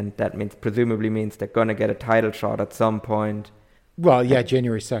winning, and that presumably means they're gonna get a title shot at some point. Well, yeah,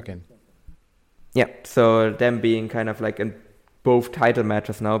 January 2nd. Yeah, so them being kind of in both title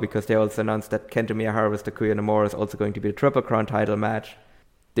matches now, because they also announced that Kento Miyahara with Takuya Nomura is also going to be a Triple Crown title match.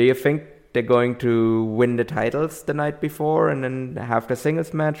 Do you think they're going to win the titles the night before and then have the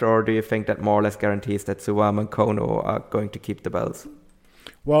singles match, or do you think that more or less guarantees that Suwama and Kono are going to keep the belts?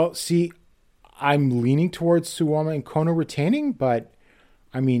 Well, see, I'm leaning towards Suwama and Kono retaining, but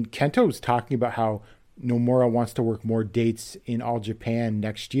I mean, Kento's talking about how Nomura wants to work more dates in All Japan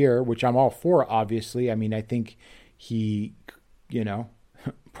next year, which I'm all for, obviously. I mean, I think he,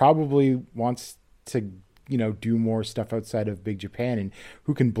 probably wants to, do more stuff outside of Big Japan, and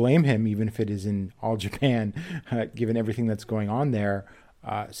who can blame him, even if it is in All Japan, given everything that's going on there.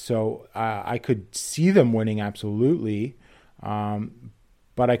 So I could see them winning, absolutely.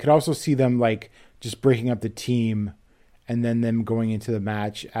 But I could also see them just breaking up the team and then them going into the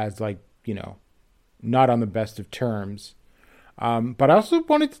match as not on the best of terms. But I also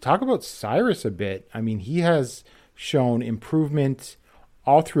wanted to talk about Cyrus a bit. I mean, he has shown improvement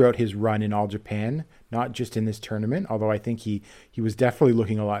all throughout his run in All Japan, not just in this tournament, although I think he was definitely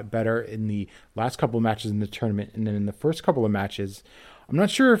looking a lot better in the last couple of matches in the tournament and then in the first couple of matches. I'm not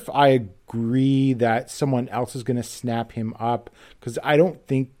sure if I agree that someone else is going to snap him up, because I don't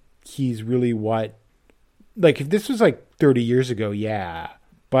think he's really if this was 30 years ago, yeah.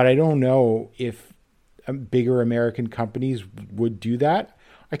 But I don't know if bigger American companies would do that.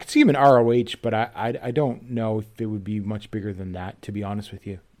 I could see him in ROH, but I don't know if it would be much bigger than that, to be honest with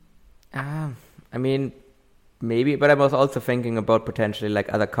you. I mean, maybe, but I was also thinking about potentially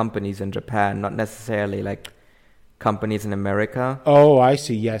other companies in Japan, not necessarily companies in America. Oh, I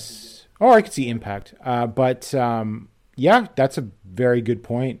see. Yes. Oh, I could see Impact. But yeah, that's a very good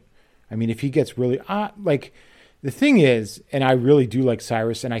point. I mean, if he gets really the thing is, and I really do like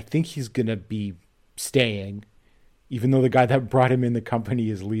Cyrus, and I think he's gonna be staying, even though the guy that brought him in the company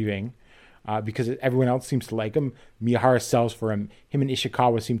is leaving, because everyone else seems to like him. Miyahara sells for him. Him and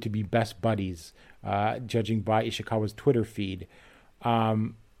Ishikawa seem to be best buddies, judging by Ishikawa's Twitter feed.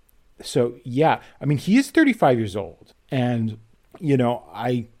 So, yeah, I mean, he is 35 years old. And,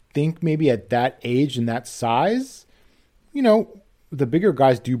 I think maybe at that age and that size, the bigger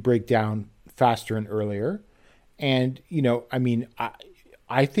guys do break down faster and earlier. And,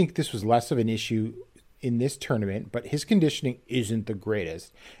 I think this was less of an issue in this tournament, but his conditioning isn't the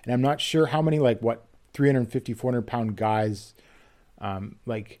greatest. And I'm not sure how many, 350, 400 pound guys,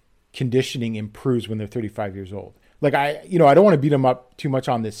 conditioning improves when they're 35 years old. I don't want to beat him up too much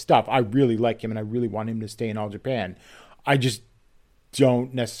on this stuff. I really like him and I really want him to stay in All Japan. I just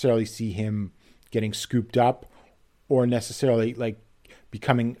don't necessarily see him getting scooped up or necessarily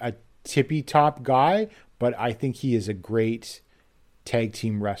becoming a tippy top guy, but I think he is a great tag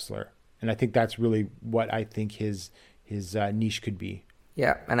team wrestler. And I think that's really what I think his niche could be.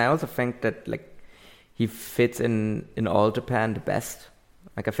 Yeah, and I also think that he fits in All Japan the best.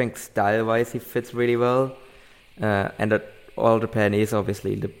 I think style-wise he fits really well. And that All Japan is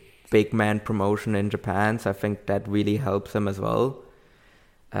obviously the big man promotion in Japan, so I think that really helps him as well.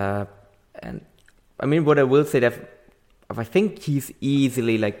 And I mean, what I will say that I think he's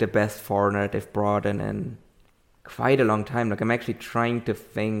easily the best foreigner they've brought in quite a long time. I'm actually trying to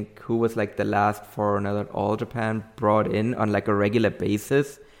think who was the last foreigner that All Japan brought in on a regular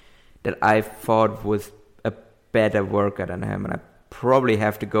basis that I thought was a better worker than him, and I probably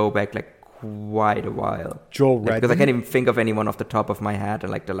have to go back quite a while. Joel Redman? Because I can't even think of anyone off the top of my head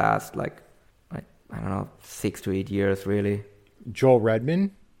in the last I don't know, 6 to 8 years really. Joel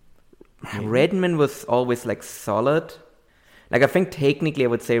Redman? Redman was always solid. I think technically I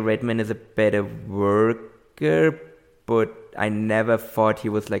would say Redman is a better worker, but I never thought he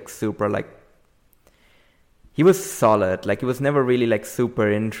was super he was solid. He was never really super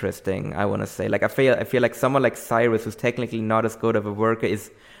interesting, I want to say. I feel like someone like Cyrus, who's technically not as good of a worker, is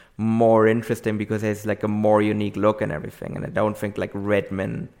more interesting because he has a more unique look and everything. And I don't think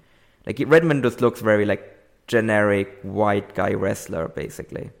Redman, Redman just looks very generic white guy wrestler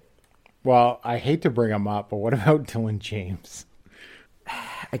basically. Well, I hate to bring him up, but what about Dylan James?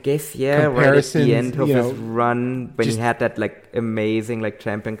 I guess, yeah, right at the end of his run when he had that amazing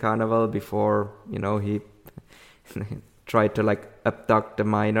champion carnival before, he tried to abduct the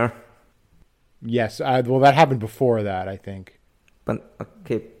minor. Yes, well, that happened before that, I think. But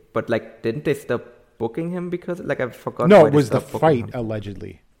okay, but didn't they stop booking him because I forgot? No, it was the fight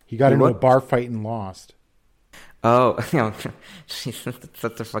allegedly. He got into a bar fight and lost. Oh, that's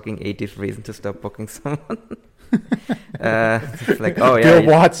such a fucking 80s reason to stop booking someone. Oh yeah, Bill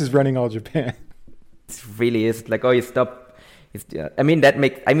Watts is running All Japan. It really is you stop.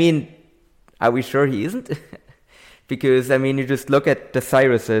 Are we sure he isn't? Because you just look at the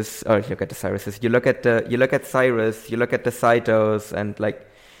Cyruses, or look at the Cyruses. You look at Cyrus, you look at the Saitos, and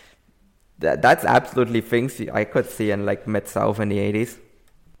that's absolutely things I could see in Mid-South in the 80s.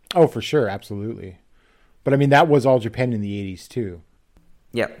 Oh, for sure, absolutely. But that was All Japan in the 80s too.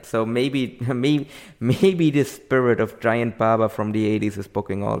 Yeah, so maybe the spirit of Giant Baba from the 80s is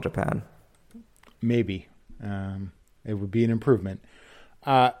booking All Japan. Maybe. It would be an improvement.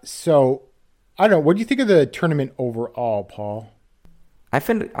 So, I don't know. What do you think of the tournament overall, Paul? I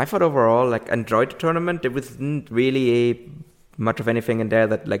thought overall, enjoyed the tournament. There wasn't really much of anything in there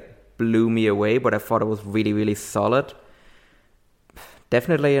that, blew me away, but I thought it was really, really solid.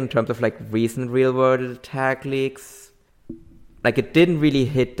 Definitely in terms of, recent real-world tag leagues, it didn't really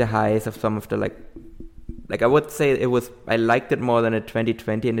hit the highs of some of the, I would say I liked it more than the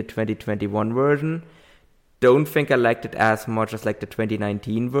 2020 and the 2021 version. Don't think I liked it as much as, the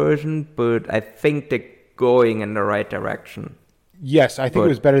 2019 version, but I think they're going in the right direction. Yes, I think it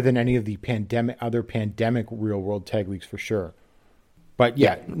was better than any of the other pandemic real-world tag leagues for sure. But,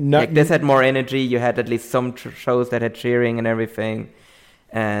 yeah. This had more energy. You had at least some shows that had cheering and everything.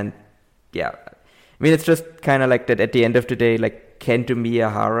 And, yeah. It's just kind of that at the end of the day, Kento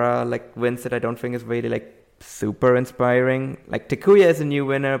Miyahara, wins that I don't think is really, super inspiring. Takuya is a new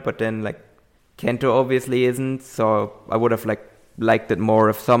winner, but then, Kento obviously isn't. So I would have, liked it more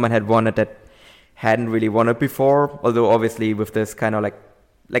if someone had won it that hadn't really won it before. Although, obviously, with this kind of,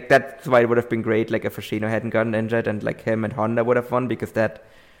 that's why it would have been great, if Ashino hadn't gotten injured and, him and Honda would have won, because that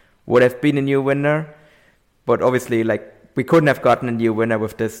would have been a new winner. But obviously, we couldn't have gotten a new winner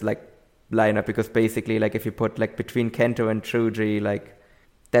with this, lineup, because basically if you put between Kento and Chuji,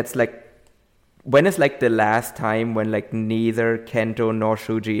 that's when is the last time when neither Kento nor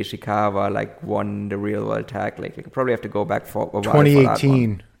Shuji Ishikawa won the real world tag league? We probably have to go back for a while.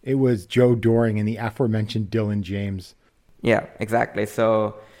 2018. It was Joe Doring and the aforementioned Dylan James. Yeah, exactly.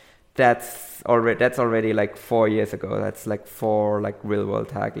 So that's already 4 years ago. That's 4 real world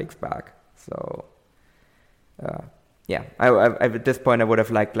tag leagues back. So yeah, I at this point I would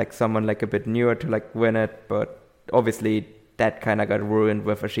have liked someone a bit newer to win it, but obviously that kind of got ruined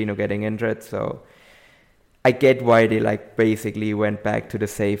with Ashino getting injured. So I get why they basically went back to the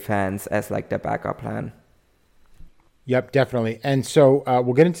safe hands as their backup plan. Yep, definitely. And so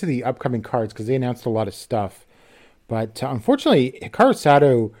we'll get into the upcoming cards because they announced a lot of stuff. But unfortunately, Hikaru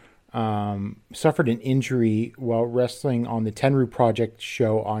Sato suffered an injury while wrestling on the Tenru Project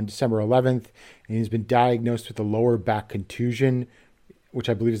show on December 11th. And he's been diagnosed with a lower back contusion, which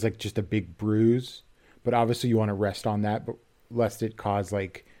I believe is like just a big bruise. But obviously you want to rest on that, but lest it cause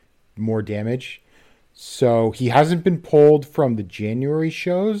like more damage. So he hasn't been pulled from the January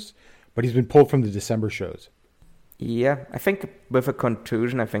shows, but he's been pulled from the December shows. Yeah, I think with a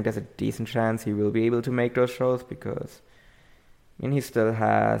contusion, I think there's a decent chance he will be able to make those shows because, I mean, he still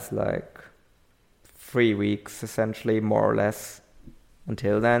has like 3 weeks, essentially, more or less,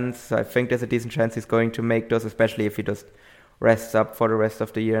 until then. So I think there's a decent chance he's going to make those, especially if he just rests up for the rest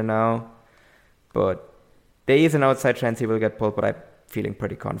of the year now. But there is an outside chance he will get pulled, but I'm feeling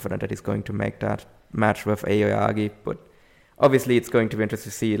pretty confident that he's going to make that match with Aoyagi. But obviously, it's going to be interesting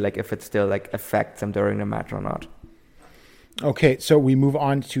to see like if it still like affects him during the match or not. Okay, so we move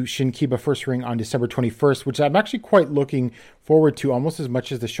on to Shinkiba First Ring on December 21st, which I'm actually quite looking forward to almost as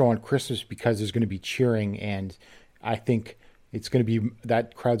much as the show on Christmas because there's going to be cheering, and I think it's going to be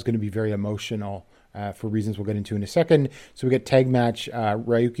that crowd's going to be very emotional for reasons we'll get into in a second. So we get tag match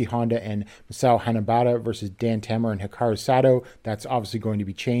Ryuki Honda and Masao Hanabata versus Dan Tammer and Hikaru Sato. That's obviously going to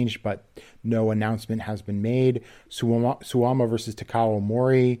be changed, but no announcement has been made. Suwama versus Takao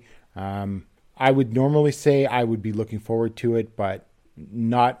Mori. I would normally say I would be looking forward to it, but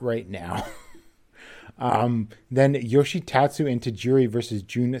not right now. Then Yoshitatsu and Tajiri versus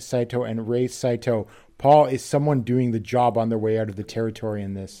Jun Saito and Rei Saito. Paul, is someone doing the job on their way out of the territory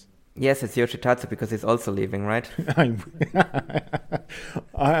in this? Yes, it's Yoshitatsu because he's also leaving, right?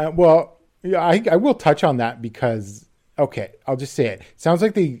 Well, yeah, I will touch on that because, okay, I'll just say it. Sounds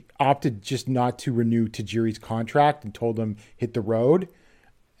like they opted just not to renew Tajiri's contract and told him hit the road.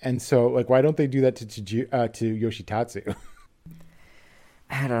 And so, like, why don't they do that to Yoshitatsu?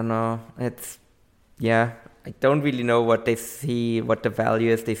 I don't know. I don't really know what they see, what the value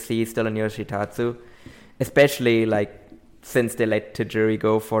is they see still in Yoshitatsu. Especially, like, since they let Tajiri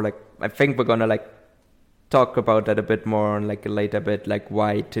go for, like, I think we're gonna, like, talk about that a bit more on, like, a later bit, like,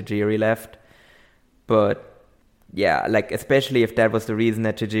 why Tajiri left. But, yeah, like, especially if that was the reason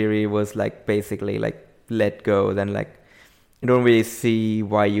that Tajiri was, like, basically, like, let go, then, like, I don't really see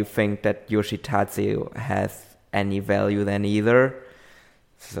why you think that Yoshitatsu has any value then either.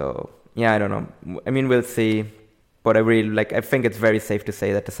 So, yeah, I don't know. I mean, we'll see. But I think it's very safe to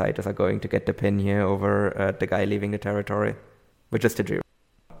say that the Saitos are going to get the pin here over the guy leaving the territory, which is Tajiri.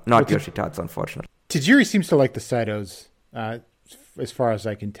 Not Yoshitatsu, unfortunately. Tajiri seems to like the Saitos, as far as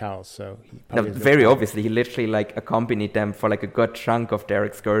I can tell. So very obviously, he literally like accompanied them for like a good chunk of their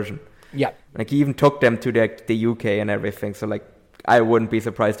excursion. Yeah. Like, he even took them to the UK and everything. So, like, I wouldn't be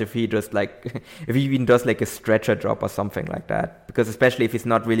surprised if he just, like, if he even does, like, a stretcher drop or something like that. Because especially if he's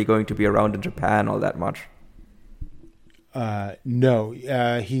not really going to be around in Japan all that much. No.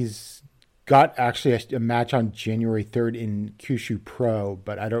 He's got actually a match on January 3rd in Kyushu Pro,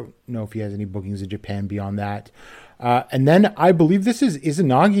 but I don't know if he has any bookings in Japan beyond that. And then I believe this is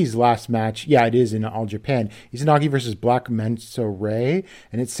Izanagi's last match. Yeah, it is in All Japan. Izanagi versus Black Menso Ray.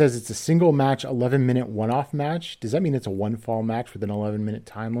 And it says it's a single match, 11-minute one-off match. Does that mean it's a one-fall match with an 11-minute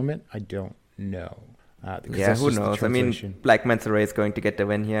time limit? I don't know. Yeah, who knows? I mean, Black Menso Ray is going to get the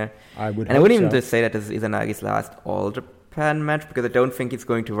win here. I wouldn't even just say that this is Izanagi's last All Japan match because I don't think it's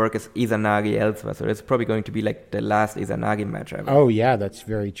going to work as Izanagi elsewhere. So it's probably going to be like the last Izanagi match ever. Oh, yeah, that's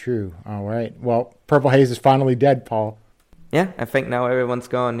very true. All right. Well, Purple Haze is finally dead, Paul. Yeah, I think now everyone's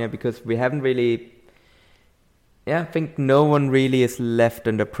gone, because we haven't really... Yeah, I think no one really is left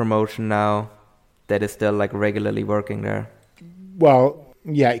in the promotion now that is still, like, regularly working there. Well,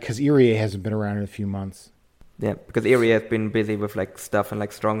 yeah, because Irie hasn't been around in a few months. Yeah, because Irie has been busy with, like, stuff and,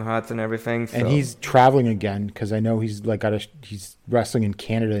 like, Strong Hearts and everything. So. And he's traveling again, because I know he's, like, he's wrestling in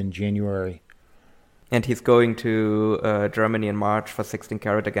Canada in January. And he's going to Germany in March for 16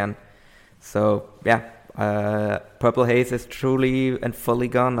 Carat again. So, yeah, Purple Haze is truly and fully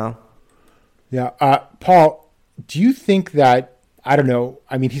gone now. Yeah. Paul, do you think that, I don't know,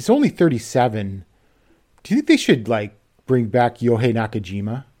 I mean, he's only 37. Do you think they should, like, bring back Yohei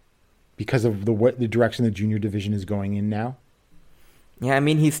Nakajima because of the direction the junior division is going in now? Yeah, I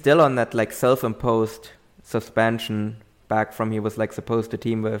mean, he's still on that, like, self-imposed suspension back from he was, like, supposed to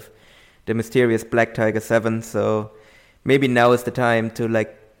team with the mysterious Black Tiger 7. So maybe now is the time to,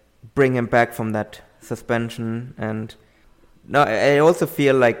 like, bring him back from that suspension. And no, I also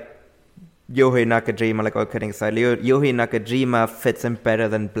feel like Yohei Nakajima, like, all kidding aside, Yohei Nakajima fits him better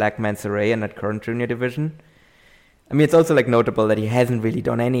than Black Menso Ray in that current junior division. I mean, it's also like notable that he hasn't really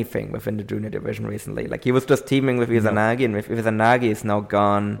done anything within the junior division recently. Like he was just teaming with Izanagi, and if Izanagi is now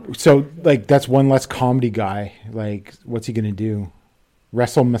gone. So like that's one less comedy guy. Like what's he gonna do?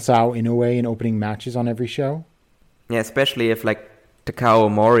 Wrestle Masao Inoue in opening matches on every show? Yeah, especially if like Takao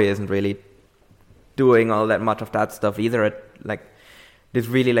Omori isn't really doing all that much of that stuff either. There's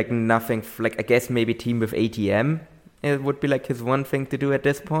really like nothing. Like I guess maybe team with ATM. It would be like his one thing to do at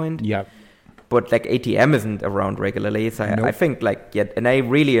this point. Yeah. But like ATM isn't around regularly, so Nope. I think and I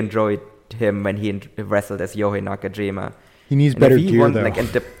really enjoyed him when he wrestled as Yohei Nakajima. He needs better gear though. And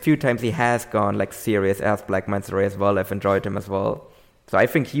the few times he has gone like serious as Black Mansory as well, I've enjoyed him as well. So I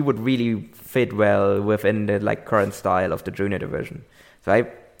think he would really fit well within the like current style of the junior division. So I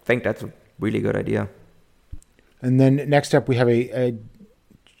think that's a really good idea. And then next up we have a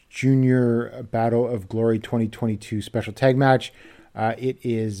Junior Battle of Glory 2022 special tag match. It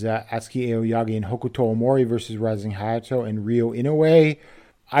is Atsuki Aoyagi and Hokuto Omori versus Rising Hayato and Ryo Inoue.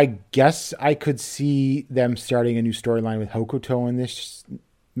 I guess I could see them starting a new storyline with Hokuto in this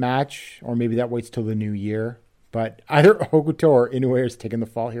match, or maybe that waits till the new year. But either Hokuto or Inoue is taking the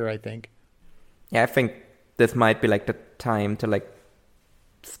fall here, I think. Yeah, I think this might be like the time to like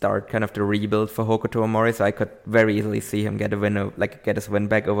start kind of the rebuild for Hokuto Omori, so I could very easily see him get his win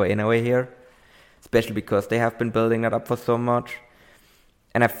back over Inoue here, especially because they have been building that up for so much.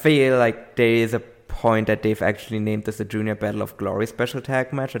 And I feel like there is a point that they've actually named this a Junior Battle of Glory special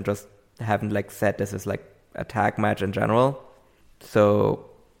tag match and just haven't like said this is like a tag match in general. So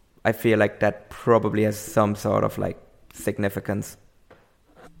I feel like that probably has some sort of like significance.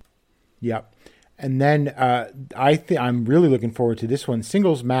 Yeah. And then I'm really looking forward to this one.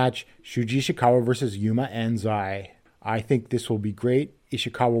 Singles match, Shuji Ishikawa versus Yuma Anzai. I think this will be great.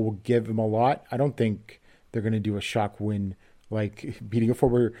 Ishikawa will give him a lot. I don't think they're going to do a shock win like beating a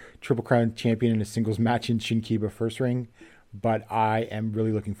former Triple Crown champion in a singles match in Shinkiba first ring. But I am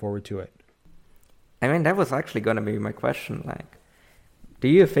really looking forward to it. I mean, that was actually going to be my question. Like, do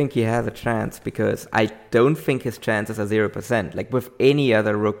you think he has a chance? Because I don't think his chances are 0%. Like with any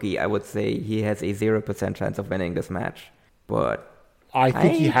other rookie, I would say he has a 0% chance of winning this match. But I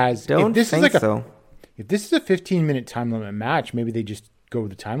think he has. Don't think so. If this is a 15-minute time limit match, maybe they just go with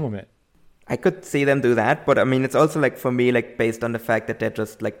the time limit. I could see them do that, but I mean, it's also like for me, like based on the fact that they're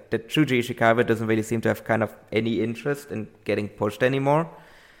just like that Shuji Ishikawa doesn't really seem to have kind of any interest in getting pushed anymore.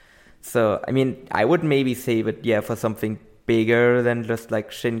 So I mean, I would maybe save it, for something bigger than just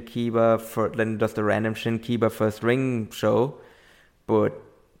like than just a random Shinkiba first ring show. But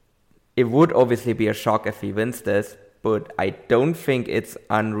it would obviously be a shock if he wins this. But I don't think it's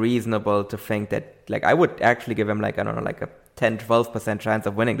unreasonable to think that, like, I would actually give him like, I don't know, like a 10-12% chance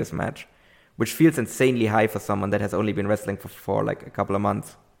of winning this match, which feels insanely high for someone that has only been wrestling for like a couple of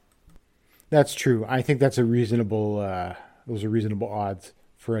months. That's true. I think that's a reasonable. Those are reasonable odds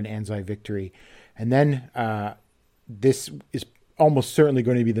for an Anzai victory. And then this is almost certainly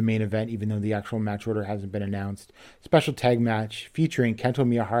going to be the main event, even though the actual match order hasn't been announced. Special tag match featuring Kento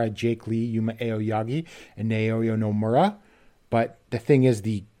Miyahara, Jake Lee, Yuma Aoyagi, and Naoya Nomura. But the thing is,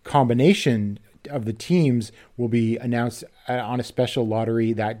 the combination of the teams will be announced on a special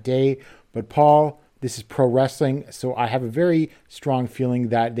lottery that day. But Paul, this is pro wrestling, so I have a very strong feeling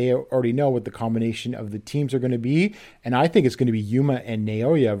that they already know what the combination of the teams are going to be. And I think it's going to be Yuma and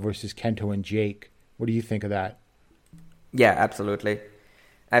Naoya versus Kento and Jake. What do you think of that? Yeah, absolutely.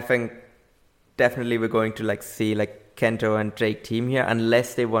 I think definitely we're going to like see like Kento and Jake team here,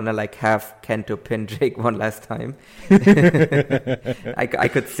 unless they want to like have Kento pin Jake one last time. I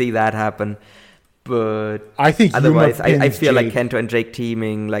could see that happen. But I think otherwise, I feel Jake. like Kento and Jake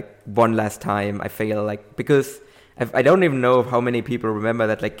teaming like one last time. I feel like, because I don't even know how many people remember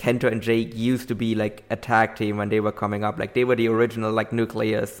that like Kento and Jake used to be like a tag team when they were coming up. Like they were the original like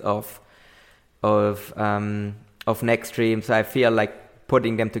nucleus of Next Stream. So I feel like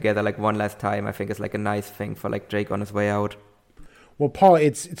putting them together like one last time, I think is like a nice thing for like Jake on his way out. Well, Paul,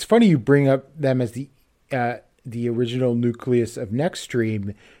 it's funny you bring up them as the original nucleus of Next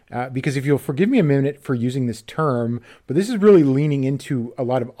Stream, because if you'll forgive me a minute for using this term, but this is really leaning into a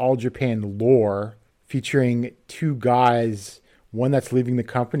lot of All Japan lore, featuring two guys, one that's leaving the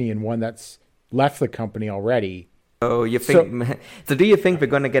company and one that's left the company already. Oh, you think? So do you think we're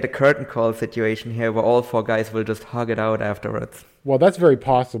going to get a curtain call situation here where all four guys will just hug it out afterwards? Well, that's very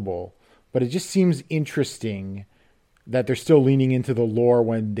possible, but it just seems interesting that they're still leaning into the lore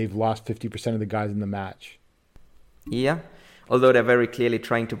when they've lost 50% of the guys in the match. Yeah, although they're very clearly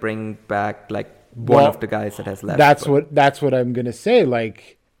trying to bring back like one of the guys that has left. That's what I'm gonna say.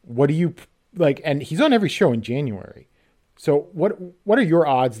 Like, what do you like? And he's on every show in January, So what are your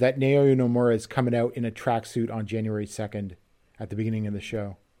odds that Naoya Nomura is coming out in a tracksuit on January 2nd at the beginning of the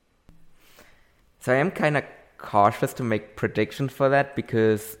show? So I am kind of cautious to make predictions for that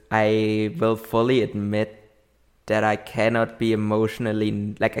because I will fully admit that I cannot be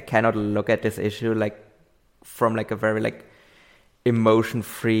emotionally, like I cannot look at this issue like from like a very like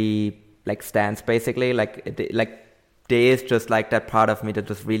emotion-free like stance basically. Like there is just like that part of me that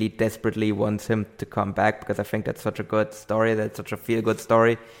just really desperately wants him to come back because I think that's such a good story, that's such a feel-good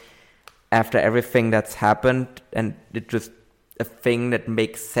story after everything that's happened, and it just a thing that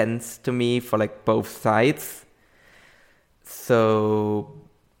makes sense to me for like both sides. So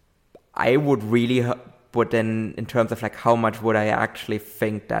I would really but then in terms of like how much would I actually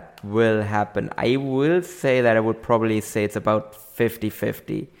think that will happen, I will say that I would probably say it's about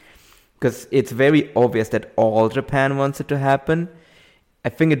 50-50. Because it's very obvious that all Japan wants it to happen. I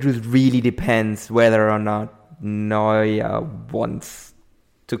think it just really depends whether or not Naoya wants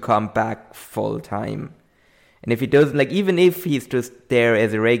to come back full time. And if he doesn't, like even if he's just there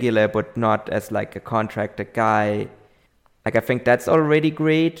as a regular but not as like a contracted guy, like I think that's already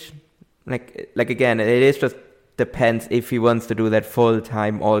great. Like again, it is just depends if he wants to do that full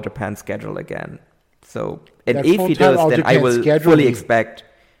time All Japan schedule again. So and that if he does, then Japan I will fully expect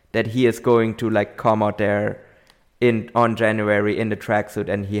that he is going to like come out there on January in the tracksuit,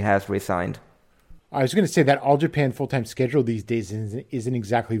 and he has resigned. I was going to say that All Japan full-time schedule these days isn't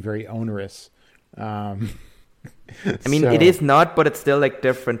exactly very onerous. I mean, it is not, but it's still like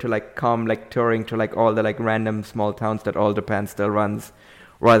different to like come like touring to like all the like random small towns that All Japan still runs,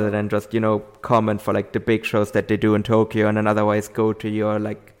 rather than just, you know, comment for like the big shows that they do in Tokyo and then otherwise go to your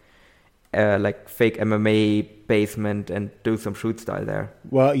like fake MMA basement and do some shoot style there.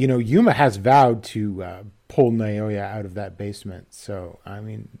 Well, you know, Yuma has vowed to pull Naoya out of that basement. So, I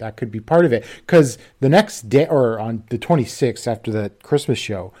mean, that could be part of it. Because the next day, or on the 26th after the Christmas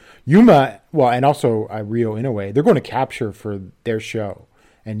show, Yuma, well, and also Ryo Inoue, they're going to capture for their show.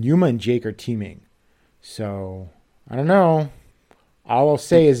 And Yuma and Jake are teaming. So, I don't know. All I'll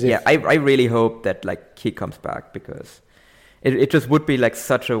say is I really hope that like he comes back because it just would be like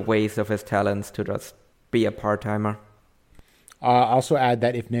such a waste of his talents to just be a part-timer. Also add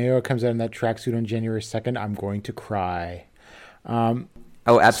that if Naoya comes out in that tracksuit on January 2nd, I'm going to cry. Oh,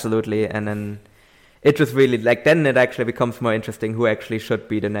 absolutely. And then it just really, like, then it actually becomes more interesting who actually should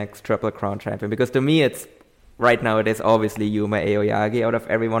be the next Triple Crown champion. Because to me, right now it is obviously Yuma Aoyagi out of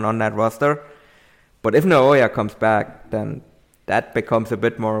everyone on that roster. But if Naoya comes back, then that becomes a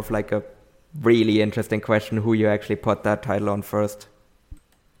bit more of like a really interesting question who you actually put that title on first.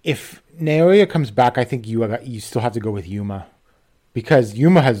 If Naoya comes back, I think you still have to go with Yuma. Because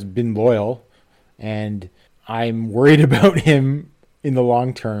Yuma has been loyal, and I'm worried about him in the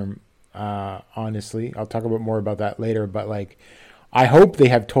long term, honestly. I'll talk more about that later, but like, I hope they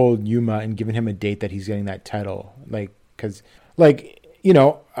have told Yuma and given him a date that he's getting that title. Like, because, like, you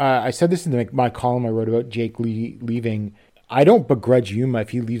know, I said this in my column I wrote about Jake leaving. I don't begrudge Yuma if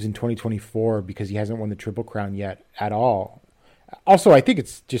he leaves in 2024 because he hasn't won the Triple Crown yet at all. Also, I think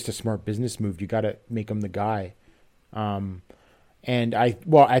it's just a smart business move. You got to make him the guy. And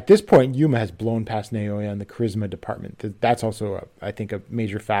at this point, Yuma has blown past Naoya in the charisma department. That's also, I think, a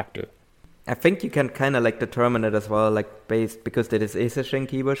major factor. I think you can kind of like determine it as well, like because this is a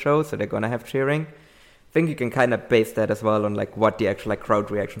Shinkiba show, so they're gonna have cheering. I think you can kind of base that as well on like what the actual like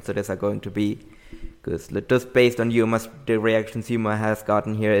crowd reactions to this are going to be, because just based on the reactions Yuma has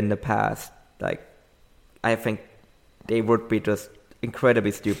gotten here in the past, like I think they would be just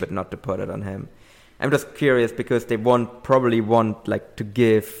incredibly stupid not to put it on him. I'm just curious because they probably want like to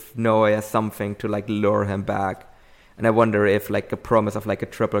give Naoya something to like lure him back. And I wonder if like a promise of like a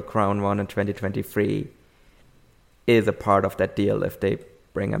Triple Crown one in 2023 is a part of that deal if they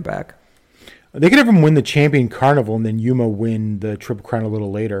bring him back. They could have him win the Champion Carnival and then Yuma win the Triple Crown a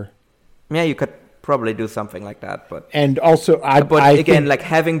little later. Yeah, you could probably do something like that, but also I think like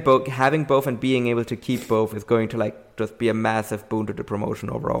having both and being able to keep both is going to like just be a massive boon to the promotion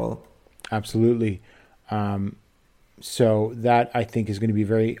overall. Absolutely. So that I think is going to be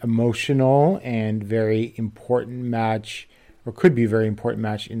very emotional and very important match, or could be a very important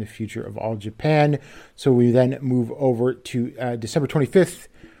match in the future of All Japan. So we then move over to December 25th,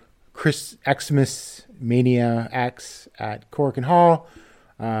 Chris Xmas Mania X at Korakuen Hall.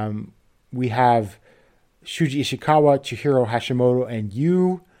 We have Shuji Ishikawa, Chihiro Hashimoto, and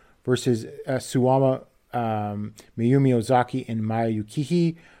Yu versus Suwama, Mayumi Ozaki, and Maya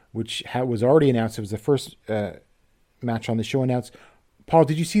Yukihi, which was already announced. It was the first match on the show announced. Paul,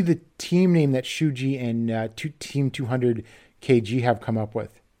 did you see the team name that Shuji and Team 200 KG have come up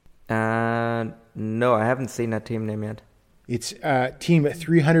with? No, I haven't seen that team name yet. It's team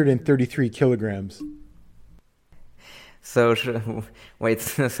 333 kilograms. So wait,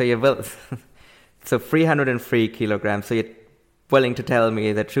 so you will, so 303 kilograms. So you're willing to tell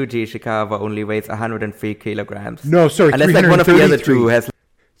me that Shuji Ishikawa only weighs 103 kilograms? No, sorry, unless like one of the other two has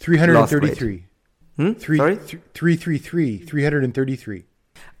 333. Sorry, 333.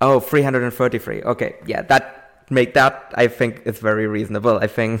 Oh, 333. Okay, yeah, that I think is very reasonable. I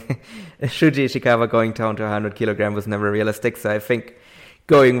think Shuji Ishikawa going down to 100 kilograms was never realistic. So I think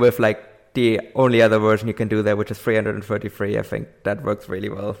going with like the only other version you can do there, which is 333, I think that works really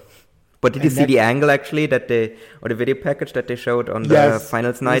well. But did you see the angle actually or the video package that they showed on the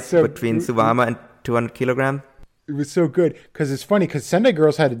finals night between Suwama and 200 kilograms? It was so good because it's funny because Sendai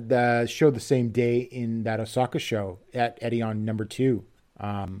Girls had a show the same day in that Osaka show at Edeon number 2.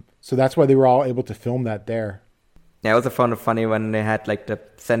 So that's why they were all able to film that there. Yeah, it was funny when they had like the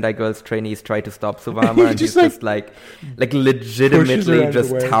Sendai Girls trainees try to stop Suwama and he's just like legitimately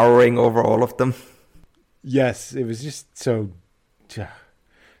just towering over all of them. Yes, it was just so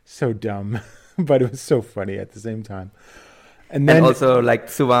dumb, but it was so funny at the same time. And also like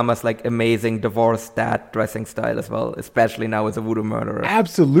Suwama's like amazing divorced dad dressing style as well, especially now as a voodoo murderer.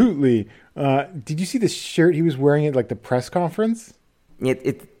 Absolutely. Did you see the shirt he was wearing at like the press conference?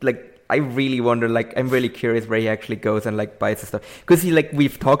 It like I really wonder, like I'm really curious where he actually goes and like buys the stuff, because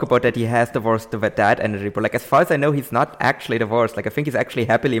we've talked about that he has divorced the dad energy, but like as far as I know he's not actually divorced. Like I think he's actually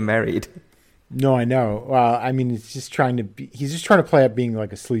happily married. No, I know. Well, I mean, he's just trying to play up being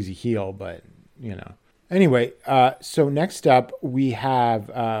like a sleazy heel, but you know. Anyway, so next up we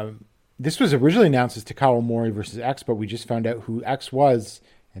have this was originally announced as Takao Mori versus X, but we just found out who X was,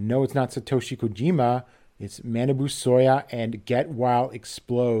 and no, it's not Satoshi Kojima. It's Manabu Soya and Get Wild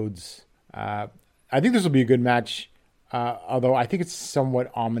Explodes. I think this will be a good match, although I think it's somewhat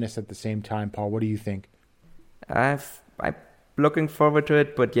ominous at the same time. Paul, what do you think? I'm looking forward to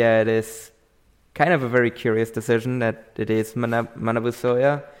it, but yeah, it is kind of a very curious decision that it is Manabu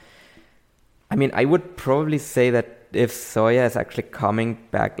Soya. I mean, I would probably say that if Soya is actually coming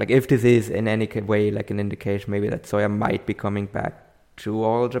back, like if this is in any way like an indication maybe that Soya might be coming back to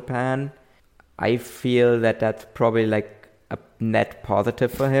All Japan, I feel that that's probably like a net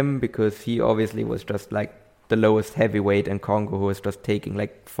positive for him, because he obviously was just like the lowest heavyweight in Congo who was just taking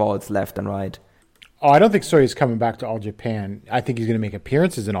like falls left and right. Oh, I don't think Soya's coming back to All Japan. I think he's going to make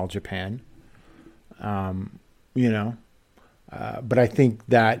appearances in All Japan. But I think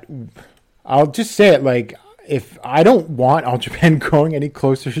that I'll just say it, like, if I don't want All Japan going any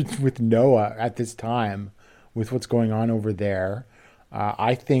closer with Noah at this time with what's going on over there.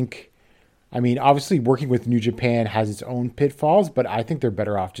 I mean, obviously working with New Japan has its own pitfalls, but I think they're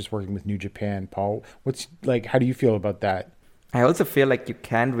better off just working with New Japan. Paul, how do you feel about that? I also feel like you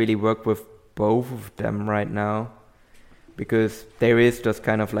can't really work with both of them right now, because there is just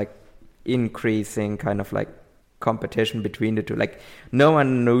kind of like increasing kind of like competition between the two. Like Noah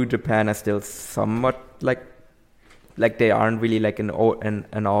and New Japan are still somewhat like they aren't really like an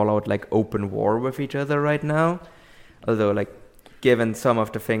all out like open war with each other right now. Although like given some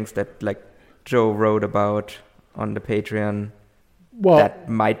of the things that like Joe wrote about on the Patreon, well, that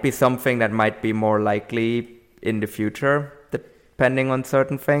might be something that might be more likely in the future, depending on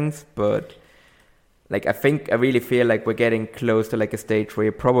certain things. But like I really feel like we're getting close to like a stage where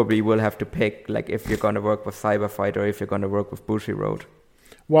you probably will have to pick like if you're going to work with Cyberfight or if you're going to work with Bushiroad.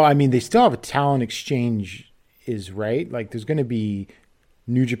 Well, I mean, they still have a talent exchange, right? Like there's going to be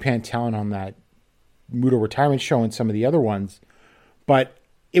New Japan talent on that Muto retirement show and some of the other ones, but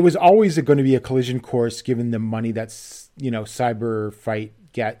it was always going to be a collision course given the money that's, Cyberfight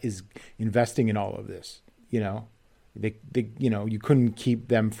is investing in all of this. They you couldn't keep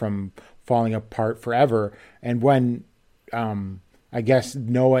them from falling apart forever. And when I guess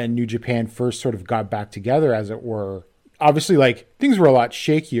Noah and New Japan first sort of got back together, as it were, obviously like things were a lot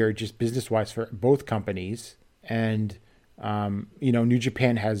shakier just business-wise for both companies. And New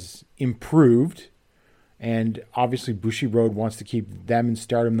Japan has improved. And obviously Bushiroad wants to keep them and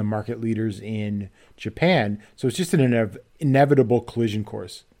Stardom the market leaders in Japan. So it's just an inevitable collision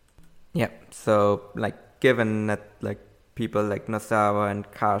course. Yeah. So like given that like people like Nosawa and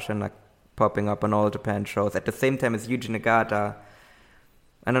Kashin like popping up on All Japan shows at the same time as Yuji Nagata,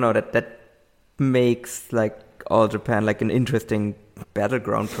 I don't know, that makes like All Japan like an interesting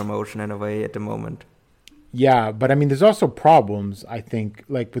battleground promotion in a way at the moment. Yeah, but I mean there's also problems, I think,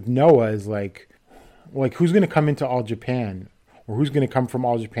 like with Noah is like who's going to come into All Japan, or who's going to come from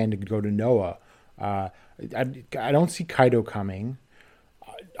All Japan to go to Noah? I don't see Kaido coming.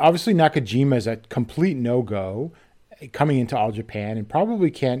 Obviously, Nakajima is a complete no-go. coming into All Japan, and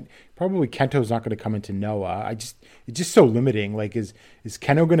probably Kento's not going to come into Noah. It's just so limiting. Like, is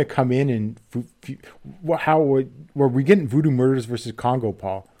Kento going to come in and were we getting Voodoo Murders versus Congo,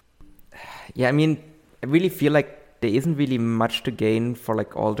 Paul? Yeah, I mean, I really feel like there isn't really much to gain for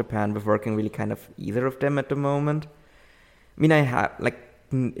like All Japan with working really kind of either of them at the moment. I mean, I have like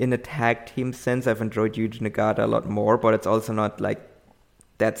in a tag team sense, I've enjoyed Yuji Nagata a lot more, but it's also not like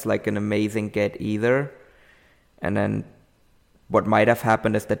that's like an amazing get either. And then what might have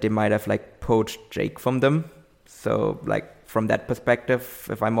happened is that they might have like poached Jake from them. So like from that perspective,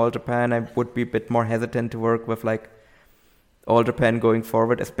 if I'm All Japan, I would be a bit more hesitant to work with like All Japan going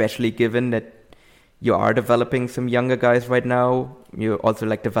forward, especially given that you are developing some younger guys right now. You're also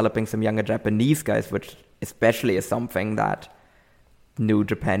like developing some younger Japanese guys, which especially is something that New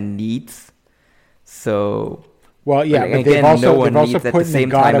Japan needs. So, well, yeah, but again, no one needs put at the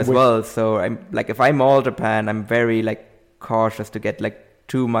same Nagata time as well. So I'm like, if I'm All Japan, I'm very like cautious to get like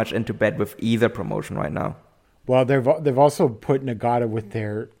too much into bed with either promotion right now. Well, they've also put Nagata with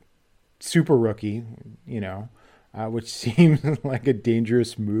their super rookie, which seems like a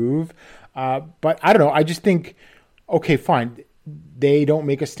dangerous move. But I don't know. I just think, okay, fine. They don't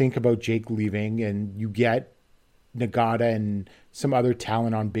make a stink about Jake leaving, and you get Nagata and some other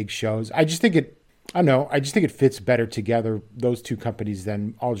talent on big shows. I just think it fits better together, those two companies,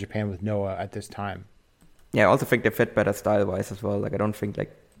 than All Japan with Noah at this time. Yeah, I also think they fit better style-wise as well. Like, I don't think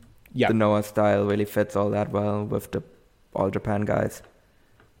like the Noah style really fits all that well with the All Japan guys.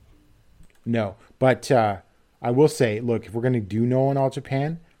 No, but I will say, look, if we're going to do Noah in All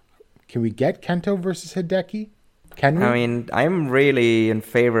Japan, can we get Kento versus Hideki? Can we? I mean, I'm really in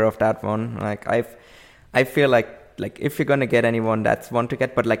favor of that one. Like, I feel like if you're gonna get anyone, that's one to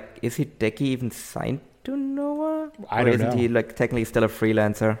get. But like, is Hideki even signed to Noah? I don't know. Isn't he like technically still a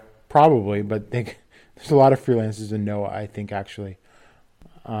freelancer? Probably, but there's a lot of freelancers in Noah, I think, actually.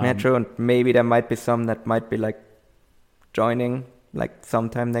 Yeah, true. And maybe there might be some that might be like joining like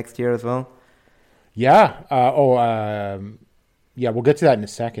sometime next year as well. Yeah. Yeah, we'll get to that in a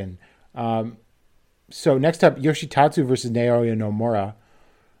second. So next up, Yoshitatsu versus Naoya Nomura.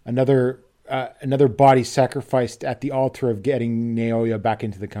 Another body sacrificed at the altar of getting Naoya back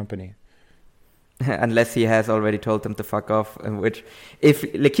into the company. Unless he has already told them to fuck off. Which, here's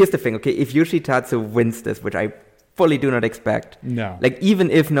the thing, okay? If Yoshitatsu wins this, which I fully do not expect. No. Like,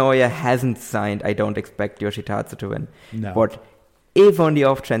 even if Naoya hasn't signed, I don't expect Yoshitatsu to win. No. But if on the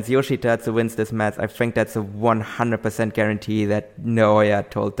off chance Yoshitatsu wins this match, I think that's a 100% guarantee that Naoya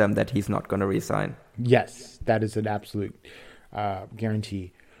told them that he's not going to resign. Yes, that is an absolute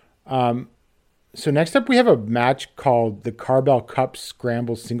guarantee. So next up, we have a match called the Carbell Cup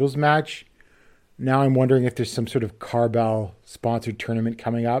Scramble Singles Match. Now I'm wondering if there's some sort of Carbell sponsored tournament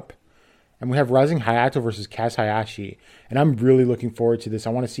coming up. And we have Rising Hayato versus Kaz Hayashi. And I'm really looking forward to this.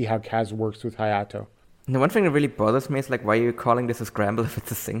 I want to see how Kaz works with Hayato. The one thing that really bothers me is like, why are you calling this a scramble if it's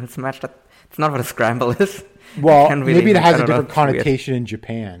a singles match? That's not what a scramble is. Well, maybe it has a different connotation in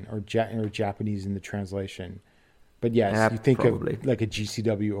Japan or Japanese in the translation. But yes, yeah, you think probably of like a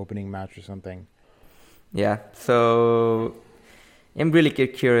GCW opening match or something. Yeah, so I'm really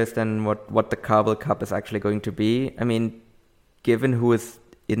curious then what the Carbell Cup is actually going to be. I mean, given who is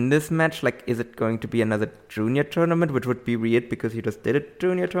in this match, like, is it going to be another junior tournament, which would be weird because you just did a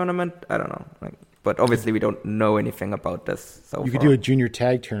junior tournament? I don't know. Like, but obviously we don't know anything about this so far. You could do a junior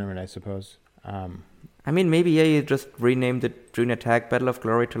tag tournament, I suppose. I mean, maybe you just rename the junior tag Battle of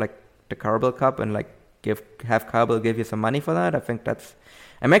Glory to like the Carbell Cup and like have Carbell give you some money for that. I think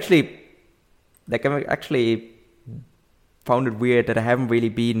I'm actually found it weird that I haven't really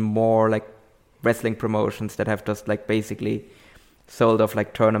been more like wrestling promotions that have just like basically sold off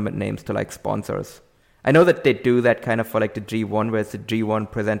like tournament names to like sponsors. I know that they do that kind of for like the G1, where it's the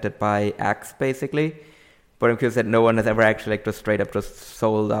G1 presented by Axe basically, but I'm curious that no one has ever actually like just straight up just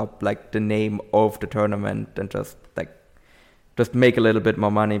sold up like the name of the tournament and just make a little bit more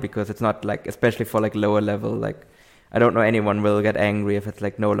money, because it's not like, especially for like lower level, like I don't know anyone will get angry if it's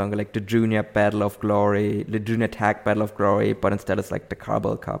like no longer like the junior Battle of Glory, the junior tag Battle of Glory, but instead it's like the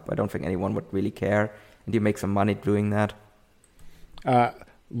Carbell Cup. I don't think anyone would really care, and you make some money doing that.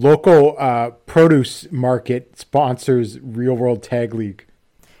 Local produce market sponsors Real World Tag League.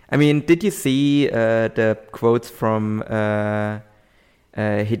 I mean, did you see the quotes from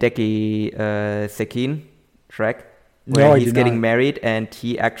Hideki Sekin, Shrek? Where he's getting married and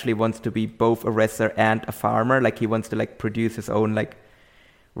he actually wants to be both a wrestler and a farmer. Like, he wants to like produce his own like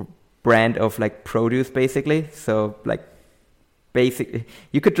brand of like produce basically. So like basically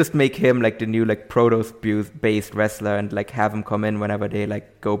you could just make him like the new like produce based wrestler and like have him come in whenever they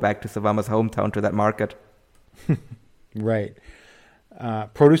like go back to Savama's hometown to that market. Right.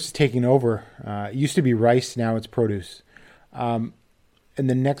 Produce is taking over. It used to be Rice, now it's Produce. And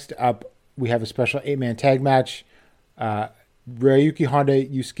then next up, we have a special 8-man tag match. Ryuki Honda,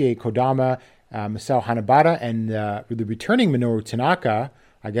 Yusuke Kodama, Masao Hanabata, and the returning Minoru Tanaka,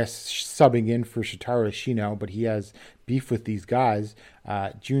 I guess subbing in for Shotaro Ashino, but he has beef with these guys.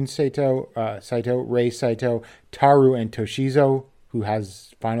 Jun Saito, Rei Saito, Taru, and Toshizo, who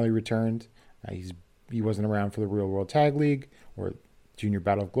has finally returned. He wasn't around for the Real World Tag League or Junior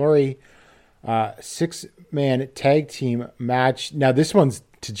Battle of Glory. 6-man tag team match. Now, this one's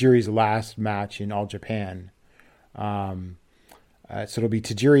Tajiri's last match in All Japan. So it'll be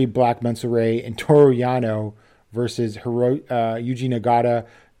Tajiri, Black Mensa-Ray, and Toru Yano versus Yuji Nagata,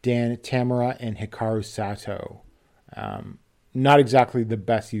 Dan Tamura, and Hikaru Sato. Not exactly the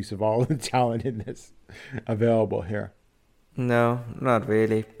best use of all the talent in this available here. No, not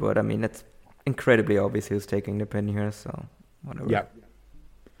really. But I mean, it's incredibly obvious who's taking the pin here, so whatever. Yeah.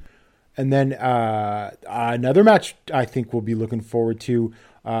 And then another match I think we'll be looking forward to,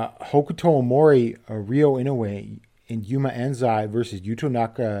 Hokuto Omori, Ryo Inoue, and Yuma Anzai versus Yuto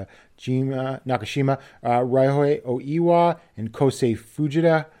Nakashima, Raihoe Oiwa, and Kosei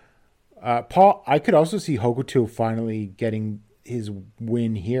Fujita. Paul, I could also see Hokuto finally getting his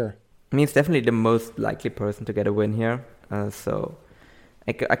win here. I mean, he's definitely the most likely person to get a win here. So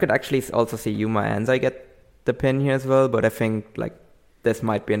I could actually also see Yuma Anzai get the pin here as well, but I think like this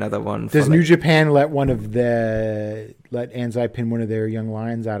might be another one. Does New Japan let Anzai pin one of their young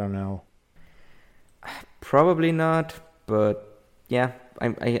lions? I don't know. Probably not, but yeah,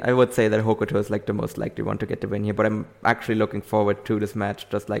 I would say that Hokuto is like the most likely one to get the win here. But I'm actually looking forward to this match,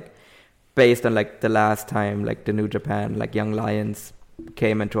 just like based on like the last time like the New Japan like Young Lions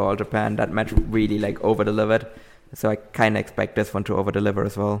came into All Japan, that match really like over delivered. So I kind of expect this one to over deliver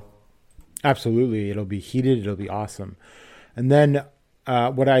as well. Absolutely, it'll be heated. It'll be awesome. And then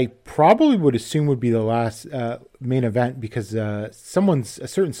what I probably would assume would be the last main event, because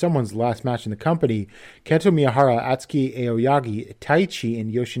someone's last match in the company, Kento Miyahara, Atsuki Aoyagi, Taichi,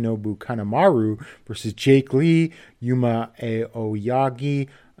 and Yoshinobu Kanemaru versus Jake Lee, Yuma Aoyagi,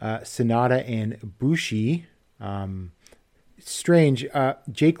 Sanada, and Bushi. Strange.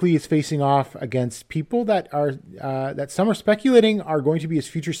 Jake Lee is facing off against people that some are speculating are going to be his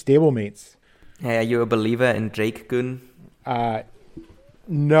future stablemates. Hey, are you a believer in Jake Gun?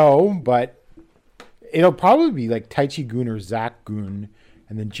 No, but it'll probably be like Taichi Gun or Zach Gun,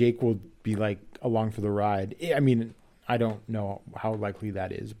 and then Jake will be like along for the ride. I mean, I don't know how likely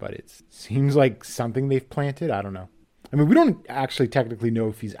that is, but it seems like something they've planted. I don't know. I mean, we don't actually technically know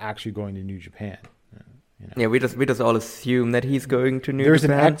if he's actually going to New Japan. You know? Yeah, we just all assume that he's going to New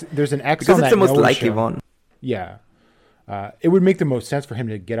Japan. There's an X because on it's that the most Noah likely show. one. Yeah, it would make the most sense for him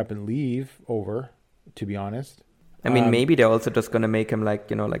to get up and leave over. To be honest, I mean, maybe they're also just gonna make him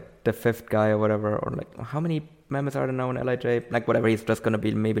like like the fifth guy or whatever, or like how many members are there now in LIJ? Like whatever, he's just gonna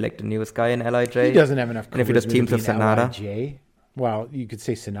be maybe like the newest guy in LIJ. He doesn't have enough. And if he just teams with Sanada, LIJ, well, you could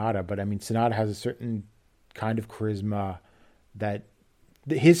say Sanada, but I mean, Sanada has a certain kind of charisma that.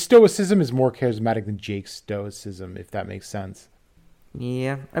 His stoicism is more charismatic than Jake's stoicism, if that makes sense.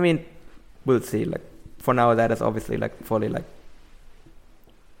 Yeah, I mean, we'll see. Like for now, that is obviously like fully like.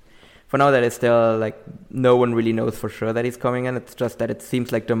 For now, that is still like no one really knows for sure that he's coming in. It's just that it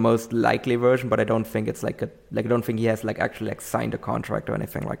seems like the most likely version, but I don't think it's I don't think he has like actually like signed a contract or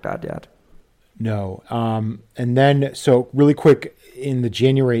anything like that yet. No, and then so really quick in the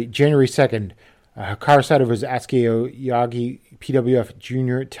January 2nd. Hikaru Sato versus Atsuki Aoyagi PWF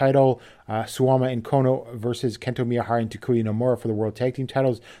Junior title. Suwama and Kono versus Kento Miyahara and Takuya Nomura for the World Tag Team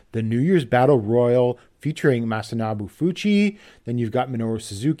titles. The New Year's Battle Royal featuring Masanobu Fuchi. Then you've got Minoru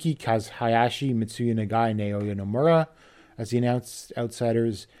Suzuki, Kaz Hayashi, Mitsuya Nagai, and Naoya Nomura as the announced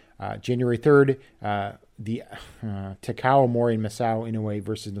outsiders. January 3rd, the Takao Omori and Masao Inoue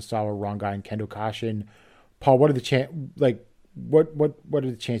versus Nosawa Rongai and Kendo Kashin. Paul, what are the what are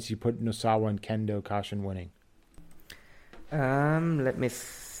the chances you put Nosawa and Kendo Kashin winning? Let me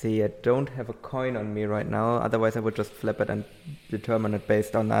see. I don't have a coin on me right now. Otherwise, I would just flip it and determine it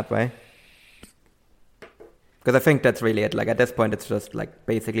based on that way. Because I think that's really it. Like at this point, it's just like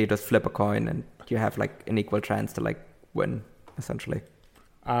basically just flip a coin and you have like an equal chance to like win, essentially.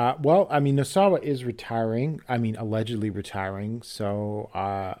 Well, I mean, Nosawa is retiring. I mean, allegedly retiring. So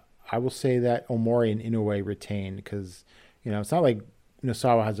I will say that Omori and Inoue retain because, you know, it's not like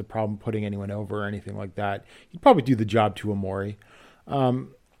Nosawa has a problem putting anyone over or anything like that. He'd probably do the job to Omori. And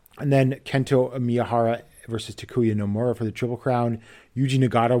then Kento Miyahara versus Takuya Nomura for the Triple Crown. Yuji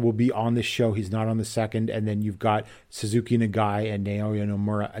Nagata will be on this show. He's not on the second. And then you've got Suzuki Nagai and Naoya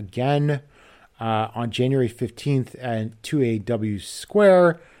Nomura again. on January 15th at 2AW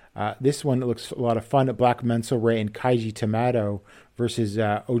Square. This one looks a lot of fun. Black Menso Ray and Kaiji Tamato versus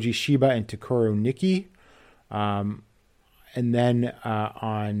Oji Shiba and Takuro Niki. And then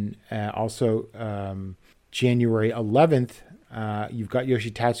on January 11th, you've got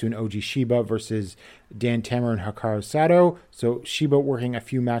Yoshitatsu and Oji Shiba versus Dan Tamura and Hikaru Sato. So Shiba working a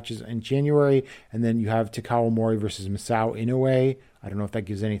few matches in January. And then you have Takao Mori versus Masao Inoue. I don't know if that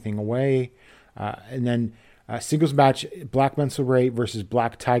gives anything away. And then singles match, Black Menso Ray versus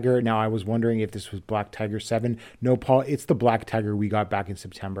Black Tiger. Now, I was wondering if this was Black Tiger 7. No, Paul, it's the Black Tiger we got back in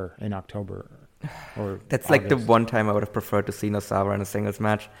September and October. That's August. like the one time I would have preferred to see Nosawa in a singles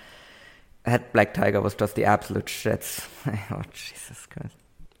match. That Black Tiger was just the absolute shits. Oh, Jesus Christ.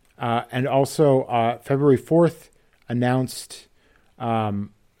 And also, February 4th announced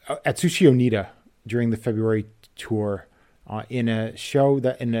Atsushi Onita during the February tour in a show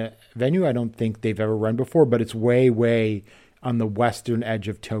that in a venue I don't think they've ever run before, but it's way, way on the western edge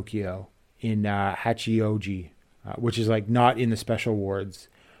of Tokyo in Hachioji, which is like not in the special wards.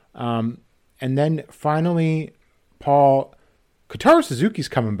 And then finally, Paul, Kotaro Suzuki's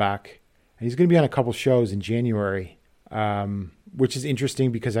coming back, and he's going to be on a couple shows in January, which is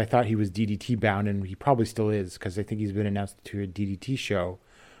interesting because I thought he was DDT bound, and he probably still is because I think he's been announced to a DDT show.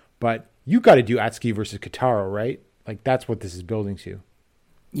 But you got to do Atsuki versus Kotaro, right? Like, that's what this is building to.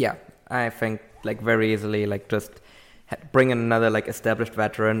 Yeah, I think like very easily, like just bring in another like established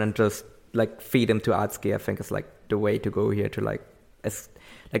veteran and just like feed him to Atsuki. I think is like the way to go here to like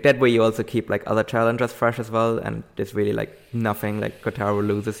that way you also keep like other challengers fresh as well, and there's really like nothing like Kotaro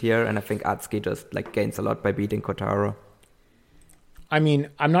loses here, and I think Atsuki just like gains a lot by beating Kotaro. I mean,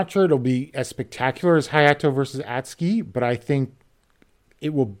 I'm not sure it'll be as spectacular as Hayato versus Atsuki, but I think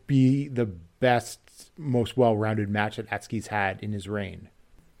it will be the best, most well-rounded match that Atsuki's had in his reign.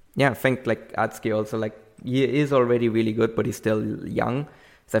 Yeah, I think like Atsuki also like he is already really good, but he's still young,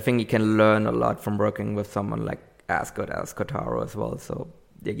 so I think he can learn a lot from working with someone like as good as Kotaro as well. So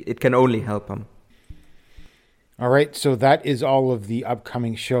it can only help him. All right, so that is all of the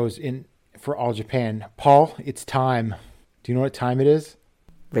upcoming shows for All Japan. Paul, it's time. Do you know what time it is?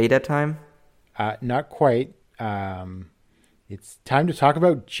 Vader time? Not quite. It's time to talk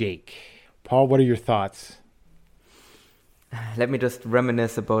about Jake. Paul, what are your thoughts? Let me just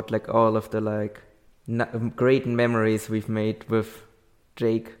reminisce about like all of the like great memories we've made with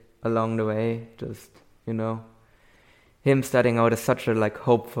Jake along the way. Just, you know, him starting out as such a like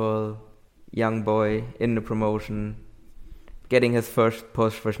hopeful young boy in the promotion, getting his first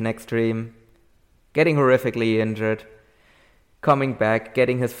push for Next Dream, getting horrifically injured, coming back,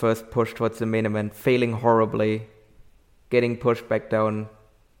 getting his first push towards the main event, failing horribly, getting pushed back down,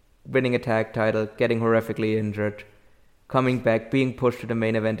 winning a tag title, getting horrifically injured, coming back, being pushed to the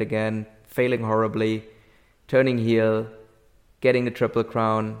main event again, failing horribly, turning heel, getting the Triple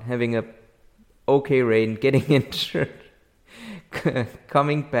Crown, having a okay reign, getting injured,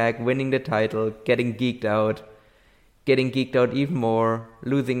 coming back, winning the title, getting geeked out even more,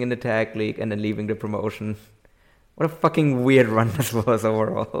 losing in the tag league, and then leaving the promotion. What a fucking weird run this was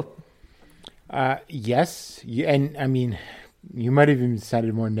overall. Yes, and I mean, you might have even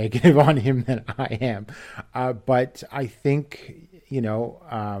sounded more negative on him than I am. But I think, you know,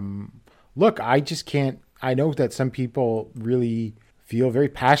 look, I just can't, I know that some people really feel very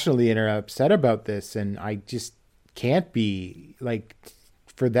passionately and are upset about this, and I just can't be. Like,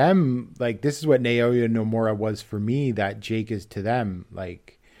 for them, like, this is what Naoya Nomura was for me, that Jake is to them.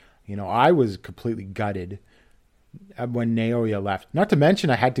 Like, you know, I was completely gutted when Naoya left. Not to mention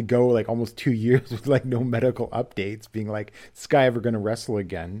I had to go like almost 2 years with like no medical updates, being like, is this guy ever going to wrestle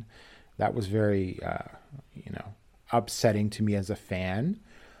again? That was very, you know, upsetting to me as a fan.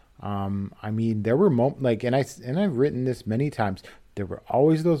 I mean, there were moments like, and I've written this many times, there were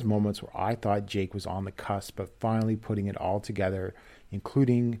always those moments where I thought Jake was on the cusp of finally putting it all together,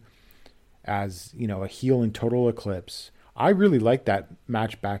 including as, you know, a heel in Total Eclipse. I really liked that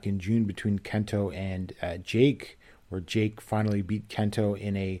match back in June between Kento and Jake, where Jake finally beat Kento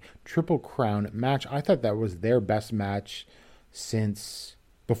in a Triple Crown match. I thought that was their best match since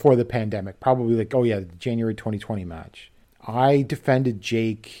before the pandemic. Probably like, oh yeah, the January 2020 match. I defended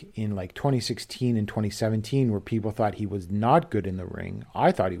Jake in like 2016 and 2017, where people thought he was not good in the ring.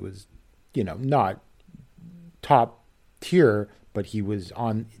 I thought he was, you know, not top tier, but he was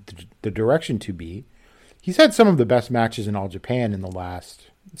on the direction to be. He's had some of the best matches in All Japan in the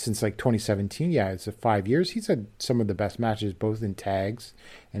last, since like 2017. Yeah, it's 5 years. He's had some of the best matches, both in tags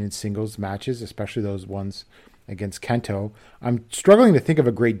and in singles matches, especially those ones against Kento. I'm struggling to think of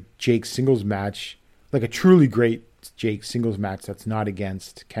a great Jake singles match, like a truly great Jake singles match that's not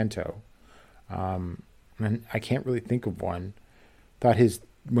against Kento. And I can't really think of one. Thought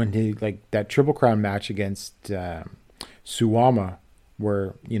when he like that Triple Crown match against Suwama,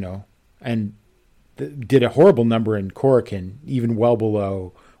 where and did a horrible number in Korakuen, even well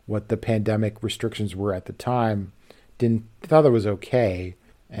below what the pandemic restrictions were at the time. Thought it was okay,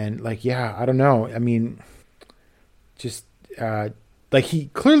 and I don't know. I mean, just he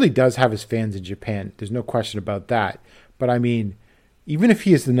clearly does have his fans in Japan. There's no question about that. But I mean, even if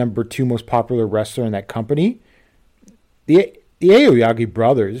he is the number 2 most popular wrestler in that company, the Aoyagi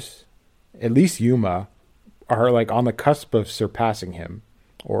brothers, at least Yuma, are on the cusp of surpassing him,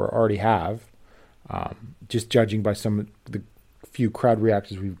 or already have. Just judging by some of the few crowd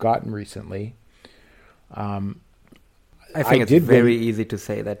reactions we've gotten recently. I think it's very easy to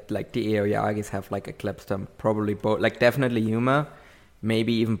say that the Aoyagis have eclipsed them. Probably both, definitely Yuma,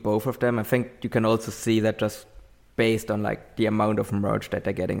 maybe even both of them. I think you can also see that just based on the amount of merch that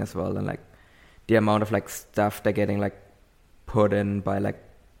they're getting as well, and the amount of stuff they're getting put in by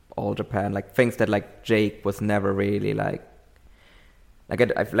All Japan, things that Jake was never really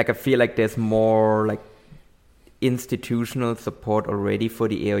I feel like there's more institutional support already for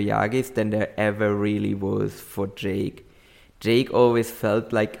the Aoyagis than there ever really was for Jake. Jake always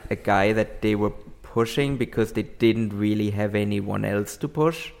felt like a guy that they were pushing because they didn't really have anyone else to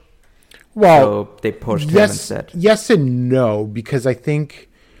push. Well, so they pushed him instead. Yes and no, because I think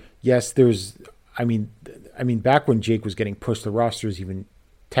there's. I mean, back when Jake was getting pushed, the roster is even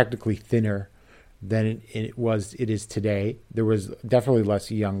technically thinner than it is today. There was definitely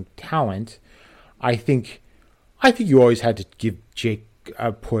less young talent. I think you always had to give Jake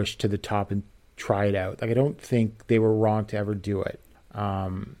a push to the top and try it out. I don't think they were wrong to ever do it.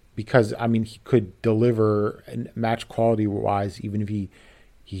 Because he could deliver match quality wise, even if he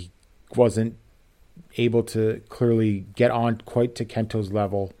wasn't able to clearly get on quite to Kento's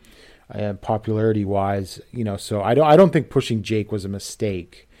level, popularity wise. So I don't think pushing Jake was a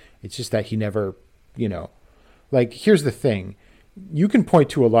mistake. It's just that he never, here's the thing. You can point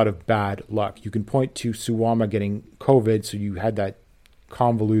to a lot of bad luck. You can point to Suwama getting COVID, so you had that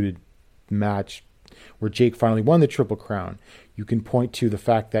convoluted match where Jake finally won the Triple Crown. You can point to the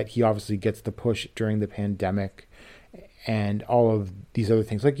fact that he obviously gets the push during the pandemic and all of these other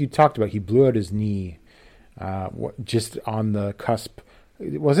things. Like you talked about, he blew out his knee just on the cusp.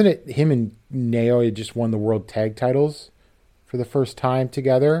 Wasn't it him and Naoya just won the world tag titles for the first time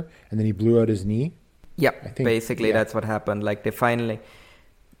together, and then he blew out his knee? Yep, basically that's what happened. They finally,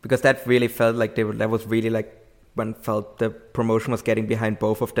 because that really felt that was really when felt the promotion was getting behind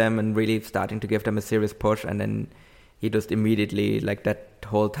both of them and really starting to give them a serious push, and then he just immediately that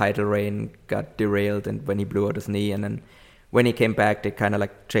whole title reign got derailed, and when he blew out his knee, and then when he came back, they kind of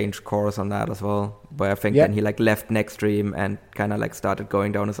changed course on that as well. But I think then he left Next Stream and kind of started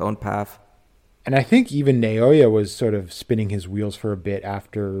going down his own path. And I think even Naoya was sort of spinning his wheels for a bit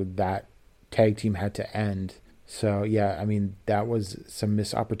after that tag team had to end. So that was some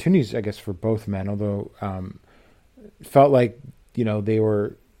missed opportunities, I guess, for both men. Although felt like they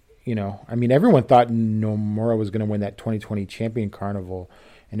were, everyone thought Nomura was going to win that 2020 Champion Carnival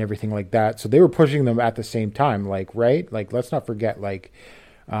and everything like that. So they were pushing them at the same time, right? Let's not forget, Jake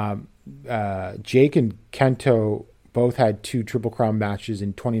and Kento both had 2 Triple Crown matches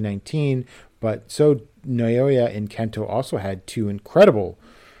in 2019, but so Naoya and Kento also had 2 incredible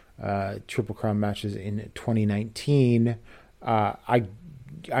Triple Crown matches in 2019.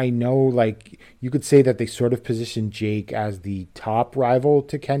 I know, you could say that they sort of positioned Jake as the top rival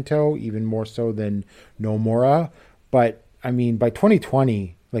to Kento, even more so than Nomura. But, by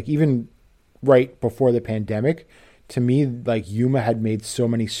 2020, even right before the pandemic, to me, Yuma had made so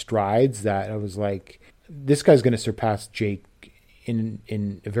many strides that I was like, this guy's going to surpass Jake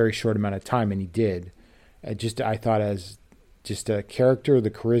in a very short amount of time, and he did. I thought as just a character,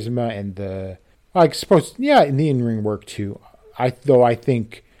 the charisma, and in the in-ring work too. I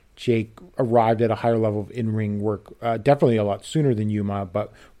think Jake arrived at a higher level of in-ring work, definitely a lot sooner than Yuma.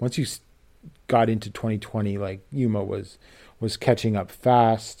 But once you got into 2020, Yuma was catching up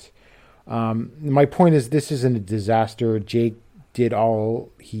fast. My point is, this isn't a disaster. Jake did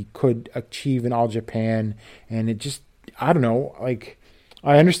all he could achieve in All Japan, and it just, I don't know.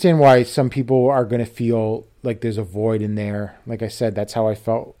 I understand why some people are going to feel like there's a void in there. Like I said, that's how I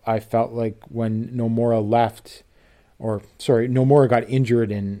felt. I felt like when Nomura left, Nomura got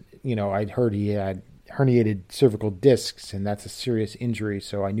injured, and I'd heard he had herniated cervical discs, and that's a serious injury.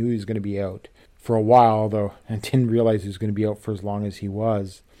 So I knew he was going to be out for a while, although I didn't realize he was going to be out for as long as he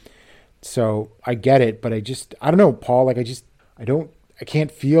was. So I get it, but I don't know, Paul. I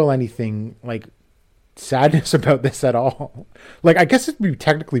can't feel anything sadness about this at all. Like, I guess it'd be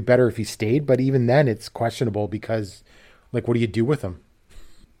technically better if he stayed, but even then it's questionable because, like, what do you do with him?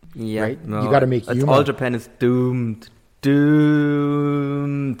 Yeah, right? no, You got to make humor. All Japan is doomed.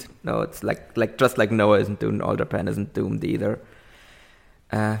 Doomed. No, it's like just like Noah isn't doomed, All Japan isn't doomed either.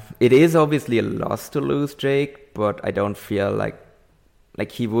 It is obviously a loss to lose Jake, but I don't feel like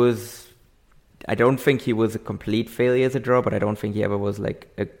he was. I don't think he was a complete failure as a draw, but I don't think he ever was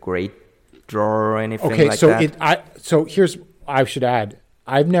like a great draw or anything like that. So here's, I should add,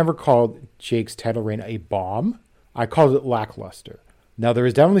 I've never called Jake's title reign a bomb. I called it lackluster. Now, there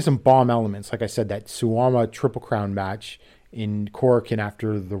is definitely some bomb elements. Like I said, that Suwama Triple Crown match in Korakuen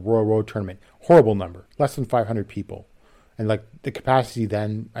after the Royal Road tournament. Horrible number. Less than 500 people. And like the capacity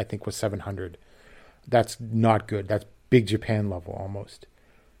then, I think, was 700. That's not good. That's big Japan level almost.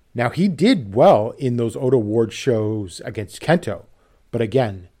 Now, he did well in those Oda Ward shows against Kento. But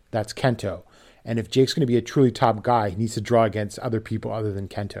again, that's Kento. And if Jake's going to be a truly top guy, he needs to draw against other people other than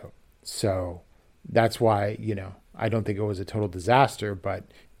Kento. So that's why, I don't think it was a total disaster, but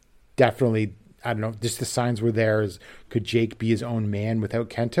definitely, I don't know, just the signs were there. Could Jake be his own man without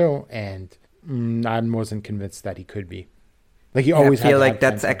Kento? And I wasn't convinced that he could be. Like he always. I feel had like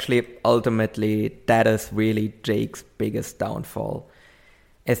that's Kento. Actually ultimately that is really Jake's biggest downfall.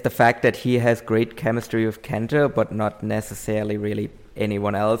 Is the fact that he has great chemistry with Kento, but not necessarily really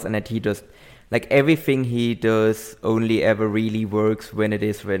anyone else, and that he just like everything he does only ever really works when it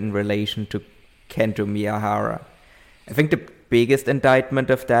is in relation to Kento Miyahara. I think the biggest indictment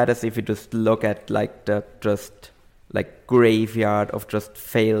of that is if you just look at like the just like graveyard of just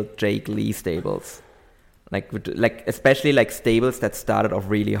failed Jake Lee stables, like especially like stables that started off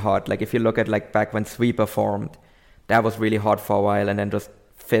really hot. Like if you look at like back when Sweeper formed, that was really hot for a while and then just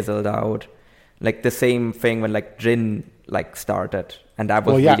fizzled out. Like the same thing when like Jin like started and that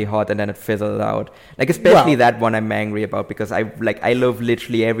was really hot and then it fizzled out. Like especially that one I'm angry about because I love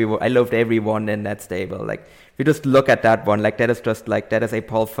literally everyone. I loved everyone in that stable. Like if you just look at that one, like that is just like that is a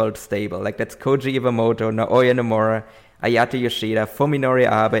Paul Feld stable. Like that's Koji Iwamoto, Naoya Nomura, Ayata Yoshida, Fuminori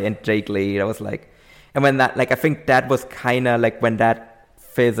Abe, and Jake Lee. That was like, and when that like I think that was kind of like when that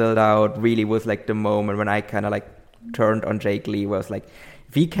fizzled out really was like the moment when I kind of like turned on Jake Lee. Where I was like,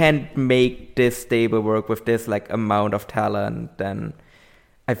 if he can't make this stable work with this like amount of talent, then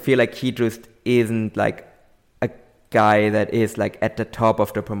I feel like he just isn't like a guy that is like at the top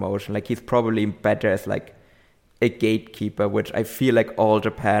of the promotion. Like he's probably better as like a gatekeeper, which I feel like All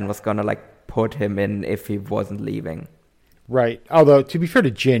Japan was gonna like put him in if he wasn't leaving. Right. Although to be fair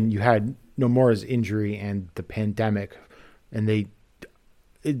to Jin, you had Nomura's injury and the pandemic, and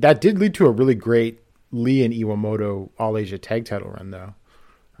that did lead to a really great Lee and Iwamoto All Asia tag title run though.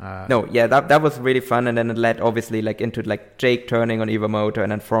 That was really fun, and then it led obviously like into like Jake turning on Iwamoto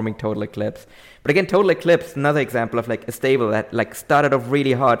and then forming Total Eclipse. But again, Total Eclipse, another example of like a stable that like started off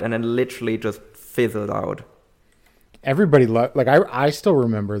really hot and then literally just fizzled out. Everybody I still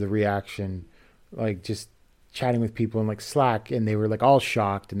remember the reaction, like just chatting with people in like Slack, and they were like all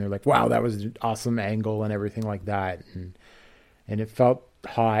shocked, and they're like, "Wow, that was an awesome angle and everything like that," and it felt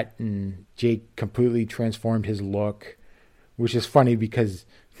hot, and Jake completely transformed his look, which is funny because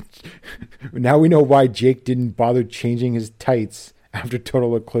now we know why Jake didn't bother changing his tights after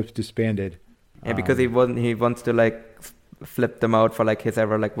Total Eclipse disbanded. Yeah, because he wants to like flip them out for like his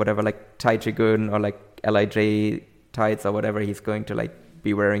ever like whatever like Taichigun or like LIJ tights or whatever he's going to like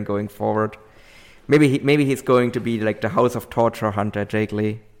be wearing going forward. Maybe he's going to be like the House of Torture hunter, Jake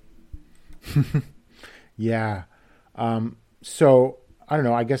Lee. Yeah. So I don't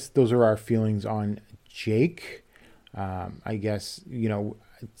know. I guess those are our feelings on Jake. I guess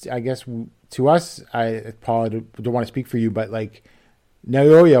to us, Paul, I don't want to speak for you, but like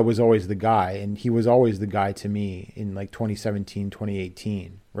Naoya was always the guy, and he was always the guy to me in like 2017,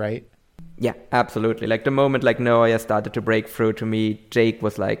 2018, right? Yeah, absolutely. Like the moment like Naoya started to break through to me, Jake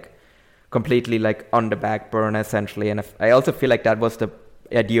was like completely like on the back burner essentially. And I also feel like that was the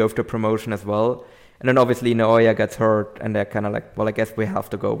idea of the promotion as well. And then obviously Naoya gets hurt and they're kind of like, well, I guess we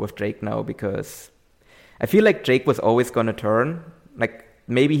have to go with Jake now because I feel like Jake was always going to turn. Like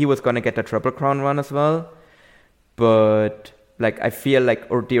maybe he was going to get the Triple Crown run as well. But like I feel like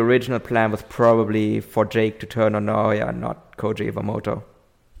or the original plan was probably for Jake to turn on Naoya and not Koji Iwamoto.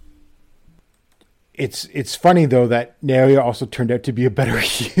 It's funny though that Naoya also turned out to be a better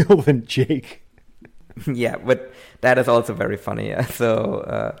heel than Jake. Yeah, but that is also very funny. Yeah.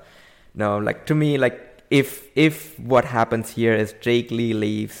 So no, like to me, like if what happens here is Jake Lee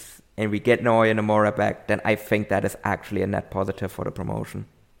leaves and we get Naoya Nomura back, then I think that is actually a net positive for the promotion.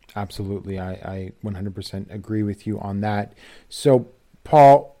 Absolutely, I 100% agree with you on that. So,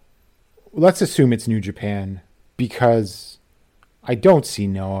 Paul, let's assume it's New Japan, because I don't see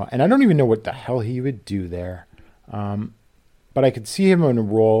Noah, and I don't even know what the hell he would do there. But I could see him in a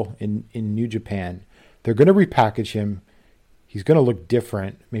role in New Japan. They're going to repackage him. He's going to look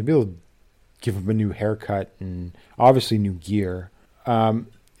different. Maybe they'll give him a new haircut and obviously new gear.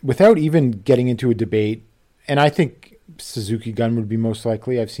 Without even getting into a debate, and I think Suzuki Gun would be most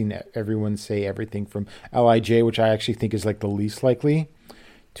likely. I've seen everyone say everything from LIJ, which I actually think is like the least likely,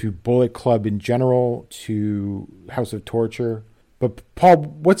 to Bullet Club in general, to House of Torture. But Paul,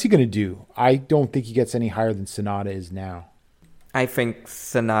 what's he going to do? I don't think he gets any higher than Sonata is now. I think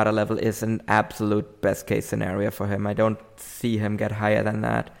Sonata level is an absolute best case scenario for him. I don't see him get higher than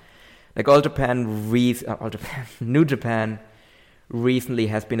that. Like New Japan recently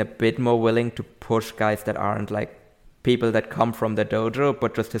has been a bit more willing to push guys that aren't like people that come from the dojo,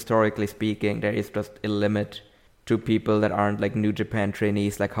 but just historically speaking, there is just a limit to people that aren't like New Japan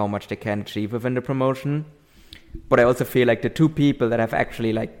trainees, like how much they can achieve within the promotion. But I also feel like the two people that have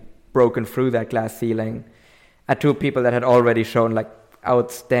actually like broken through that glass ceiling are two people that had already shown like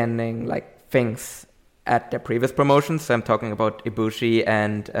outstanding like things at their previous promotions. So I'm talking about Ibushi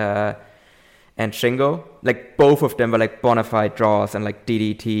and Shingo. Like both of them were like bona fide draws and like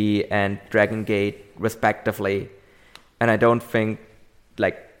DDT and Dragon Gate respectively. And I don't think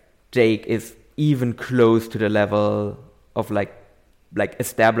like Jake is even close to the level of like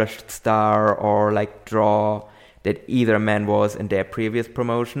established star or like draw that either man was in their previous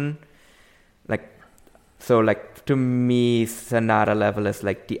promotion. So to me, Sonata level is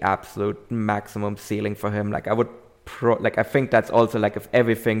like the absolute maximum ceiling for him. Like I think that's also like if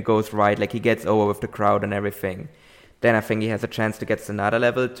everything goes right, like he gets over with the crowd and everything, then I think he has a chance to get Sonata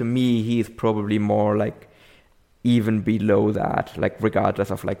level. To me, he's probably more like even below that, like regardless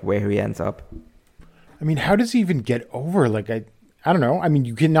of like where he ends up. I mean, how does he even get over? Like, I don't know. I mean,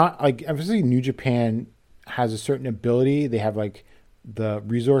 you cannot, like, obviously New Japan has a certain ability. They have like the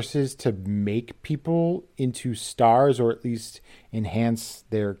resources to make people into stars or at least enhance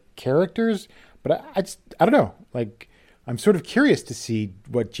their characters. But I don't know. Like, I'm sort of curious to see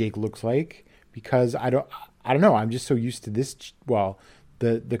what Jake looks like, because I don't know. I'm just so used to this. Well,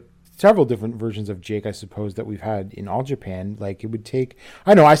 the several different versions of Jake, I suppose, that we've had in All Japan. Like, it would take,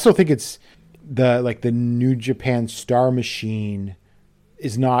 I know, I still think it's the New Japan Star Machine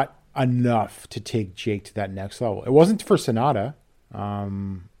is not enough to take Jake to that next level. It wasn't for Sonata,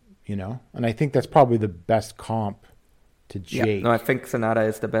 and I think that's probably the best comp to Jake. Yeah, no, I think Sonata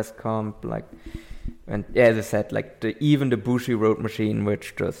is the best comp. Like, and yeah, as I said, like even the Bushi Road Machine,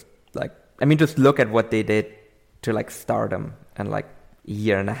 which just like, I mean, just look at what they did to like Stardom in like a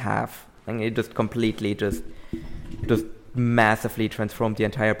year and a half. I mean, it just completely just massively transformed the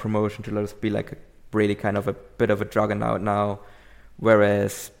entire promotion to just be like a really kind of a bit of a juggernaut now.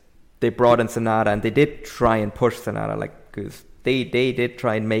 Whereas they brought in Sonata and they did try and push Sonata, like, because they did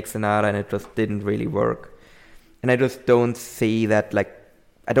try and make Sonata and it just didn't really work. And I just don't see that, like,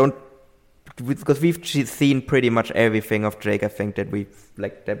 because we've seen pretty much everything of Drake, I think, that we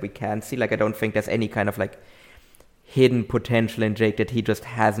can see. Like, I don't think there's any kind of like hidden potential in Jake that he just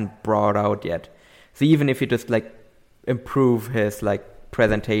hasn't brought out yet. So even if you just like improve his like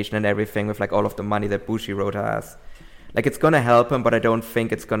presentation and everything with like all of the money that Bushi Road has, like, it's gonna help him, but I don't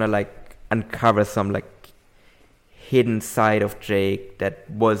think it's gonna like uncover some like hidden side of Jake that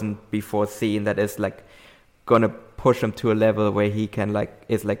wasn't before seen, that is like gonna push him to a level where he can like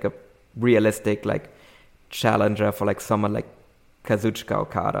is like a realistic like challenger for like someone like Kazuchika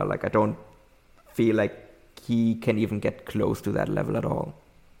Okada. Like, I don't feel like he can even get close to that level at all.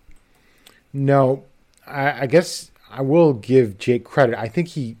 No, I guess I will give Jake credit. I think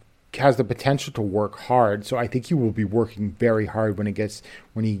he has the potential to work hard, so I think he will be working very hard when he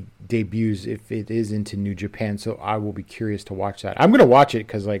debuts, if it is into New Japan. So I will be curious to watch that. I'm going to watch it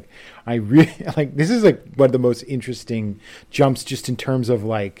because like I really like, this is like one of the most interesting jumps just in terms of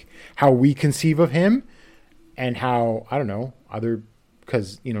like how we conceive of him and how, I don't know,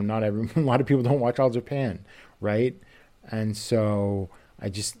 because not everyone, a lot of people don't watch All Japan, right? And so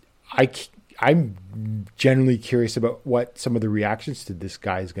I'm genuinely curious about what some of the reactions to this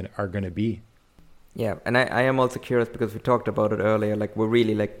guy are going to be. Yeah, and I am also curious because we talked about it earlier. Like, we're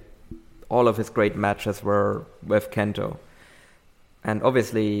really like, all of his great matches were with Kento. And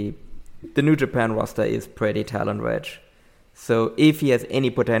obviously, the New Japan roster is pretty talent-rich. So if he has any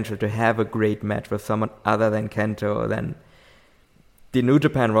potential to have a great match with someone other than Kento, then the New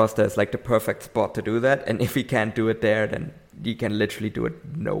Japan roster is like the perfect spot to do that. And if he can't do it there, then he can literally do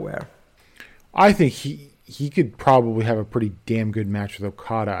it nowhere. I think he could probably have a pretty damn good match with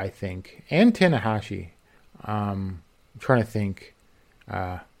Okada, I think, and Tanahashi. I'm trying to think.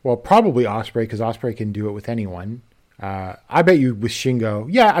 Well, probably Ospreay, because Ospreay can do it with anyone. I bet you with Shingo,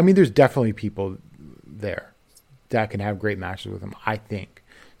 yeah, I mean, there's definitely people there that can have great matches with him, I think.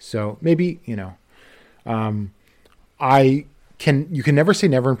 So maybe, you can never say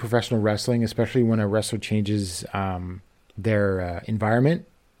never in professional wrestling, especially when a wrestler changes their environment,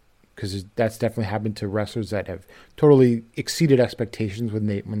 because that's definitely happened to wrestlers that have totally exceeded expectations when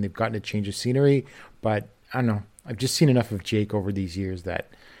they've gotten a change of scenery. But I don't know. I've just seen enough of Jake over these years that,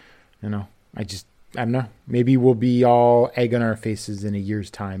 I don't know. Maybe we'll be all egg on our faces in a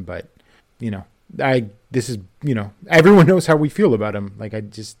year's time, but everyone knows how we feel about him. Like, I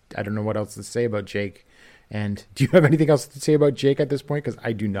don't know what else to say about Jake. And do you have anything else to say about Jake at this point? Because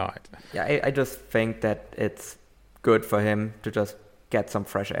I do not. Yeah, I just think that it's good for him to just get some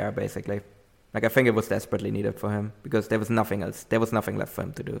fresh air, basically. Like, I think it was desperately needed for him because there was nothing else. There was nothing left for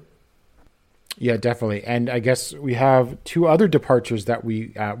him to do. Yeah, definitely. And I guess we have two other departures that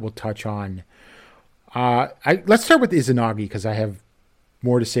we will touch on. Let's start with Izanagi because I have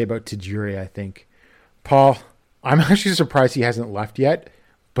more to say about Tajiri, I think. Paul, I'm actually surprised he hasn't left yet,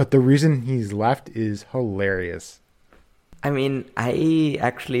 but the reason he's left is hilarious. I mean, I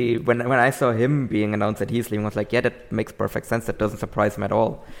actually, when I saw him being announced that he's leaving, I was like, yeah, that makes perfect sense. That doesn't surprise me at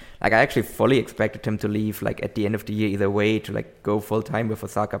all. Like, I actually fully expected him to leave, like, at the end of the year either way to, like, go full-time with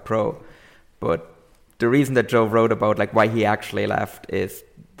Osaka Pro. But the reason that Joe wrote about, like, why he actually left is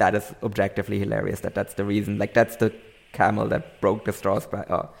that is objectively hilarious. That's the reason. Like, that's the camel that broke the straw's back.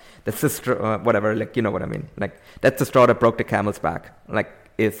 That's the straw, whatever, like, you know what I mean. Like, that's the straw that broke the camel's back. Like,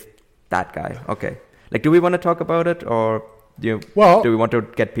 is that guy. Okay. Like, do we want to talk about it, or do we want to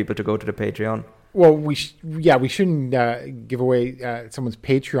get people to go to the Patreon? Well, we shouldn't give away someone's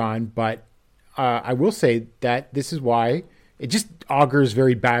Patreon, but I will say that this is why it just augurs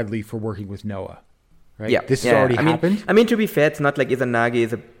very badly for working with Noah. Right? Yeah, this has already happened. I mean, to be fair, it's not like Izanagi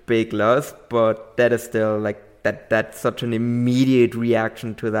is a big loss, but that is still like that's such an immediate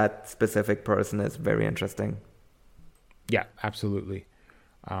reaction to that specific person is very interesting. Yeah, absolutely.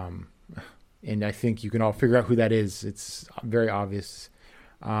 And I think you can all figure out who that is. It's very obvious.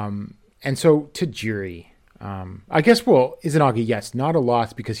 And so Tajiri, I guess, Izanagi, yes, not a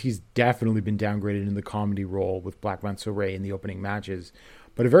loss because he's definitely been downgraded in the comedy role with Black Mansoure in the opening matches.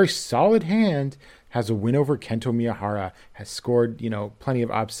 But a very solid hand, has a win over Kento Miyahara, has scored, plenty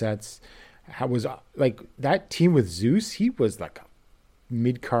of upsets. Was like that team with Zeus, he was like a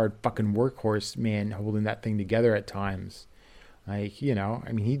mid-card fucking workhorse, man, holding that thing together at times. Like,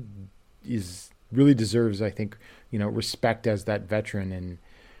 I mean, he really deserves, I think, respect as that veteran, and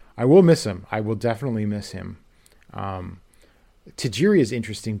I will miss him. I will definitely miss him. Tajiri is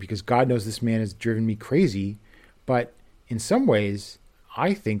interesting because God knows this man has driven me crazy, but in some ways,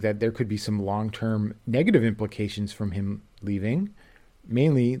 I think that there could be some long-term negative implications from him leaving,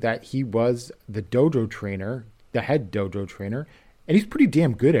 mainly that he was the dojo trainer, the head dojo trainer, and he's pretty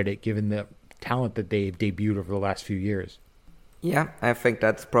damn good at it given the talent that they've debuted over the last few years. Yeah, I think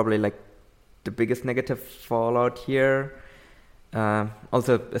that's probably like the biggest negative fallout here.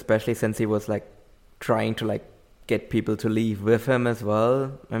 Also, especially since he was like trying to like get people to leave with him as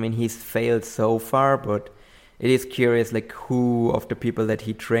well. I mean, he's failed so far, but it is curious like who of the people that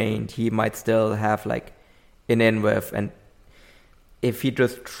he trained he might still have like an in with, and if he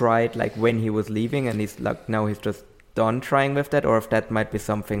just tried like when he was leaving and he's like now he's just done trying with that, or if that might be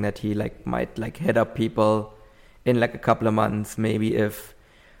something that he like might like hit up people in like a couple of months, maybe if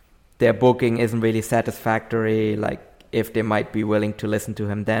their booking isn't really satisfactory, like if they might be willing to listen to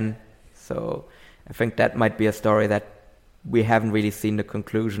him then. So I think that might be a story that we haven't really seen the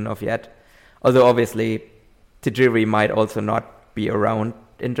conclusion of yet. Although obviously Tajiri might also not be around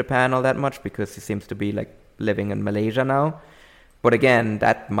in Japan all that much because he seems to be like living in Malaysia now. But again,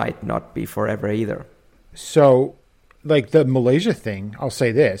 that might not be forever either. So like the Malaysia thing, I'll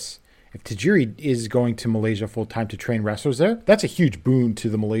say this. If Tajiri is going to Malaysia full-time to train wrestlers there, that's a huge boon to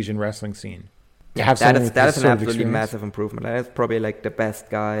the Malaysian wrestling scene. Yeah, that is an absolutely massive improvement. That is probably like the best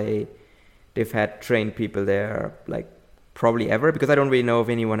guy they've had trained people there, like probably ever, because I don't really know of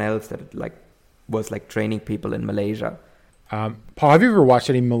anyone else that like was like training people in Malaysia. Paul, have you ever watched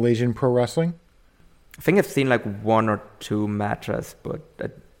any Malaysian pro wrestling? I think I've seen like one or two matches, but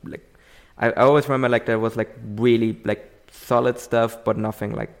I always remember like there was like really like solid stuff, but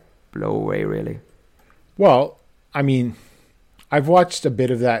nothing like blow away really. Well, I mean, I've watched a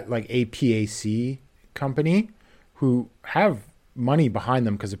bit of that like APAC company who have money behind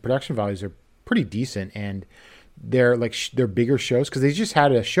them because the production values are pretty decent, and they're like they're bigger shows because they just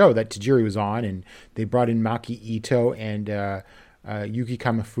had a show that Tajiri was on, and they brought in Maki Ito and Yuki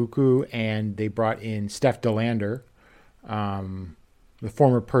Kamifuku, and they brought in Steph Delander. the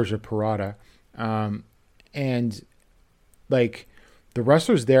former Persia Parada. And like the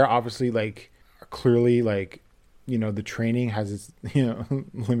wrestlers there obviously like are clearly like, you know, the training has its, you know,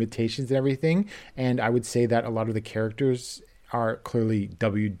 limitations and everything. And I would say that a lot of the characters are clearly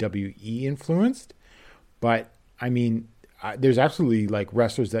WWE influenced. But I mean, there's absolutely like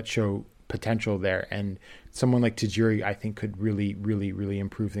wrestlers that show potential there. And someone like Tajiri, I think, could really, really, really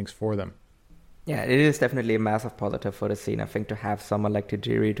improve things for them. Yeah, it is definitely a massive positive for the scene. I think to have someone like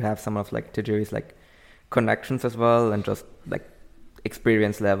Tajiri, to have some of like Tajiri's like connections as well, and just like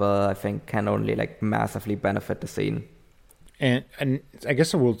experience level, I think can only like massively benefit the scene. And I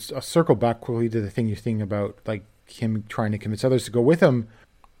guess I'll circle back quickly to the thing you're thinking about, like him trying to convince others to go with him.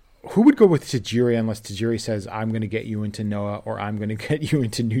 Who would go with Tajiri unless Tajiri says, I'm going to get you into Noah, or I'm going to get you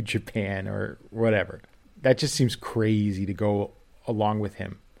into New Japan, or whatever? That just seems crazy to go along with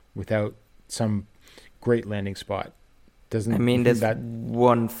him without some great landing spot. Doesn't, I mean, there's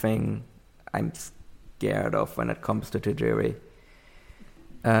one thing I'm scared of when it comes to Tajiri,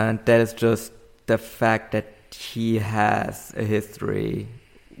 and that is just the fact that he has a history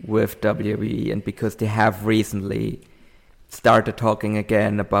with WWE, and because they have recently started talking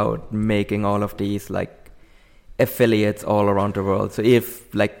again about making all of these like affiliates all around the world. So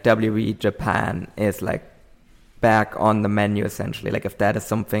if like WWE Japan is like back on the menu essentially, like if that is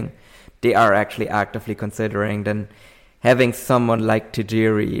something they are actually actively considering, then having someone like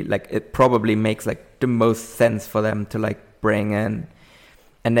Tajiri, like it probably makes like the most sense for them to like bring in.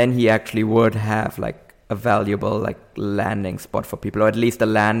 And then he actually would have like a valuable like landing spot for people, or at least a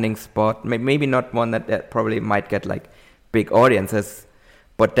landing spot, maybe not one that probably might get like big audiences,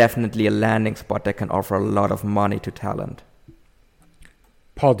 but definitely a landing spot that can offer a lot of money to talent.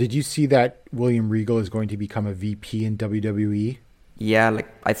 Paul, did you see that William Regal is going to become a VP in WWE? Yeah, like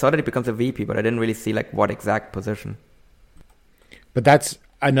I saw that he becomes a VP, but I didn't really see like what exact position. But that's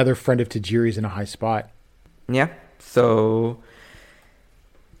another friend of Tajiri's in a high spot. Yeah, so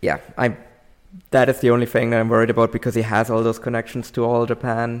yeah, that is the only thing that I'm worried about, because he has all those connections to All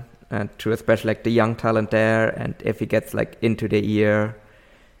Japan and to especially like the young talent there. And if he gets like into the ear,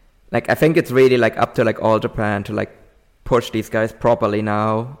 like I think it's really like up to like All Japan to like push these guys properly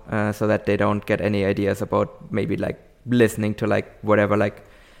now, so that they don't get any ideas about maybe like listening to like whatever like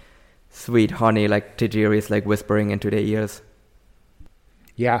sweet honey like Tajiri is like whispering into their ears.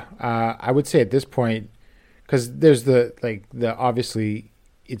 Yeah, I would say at this point, because there's the obviously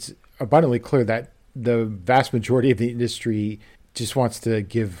it's abundantly clear that the vast majority of the industry just wants to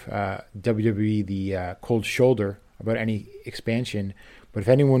give WWE the cold shoulder about any expansion. But if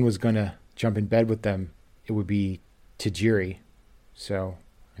anyone was going to jump in bed with them, it would be Tajiri. So,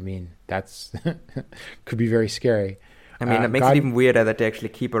 I mean, that's could be very scary. I mean, it makes it even weirder that they actually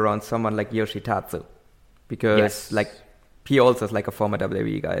keep around someone like Yoshitatsu, because like he also is like a former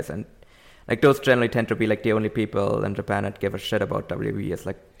WWE guy, and like those generally tend to be like the only people in Japan that give a shit about WWE as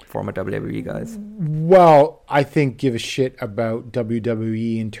like former WWE guys. Well, I think give a shit about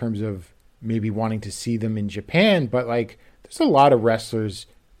WWE in terms of maybe wanting to see them in Japan, but like there's a lot of wrestlers,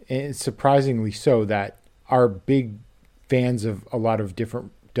 and surprisingly so, that are big fans of a lot of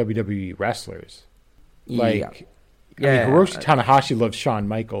different WWE wrestlers. Like, I mean, Hiroshi Tanahashi loves Shawn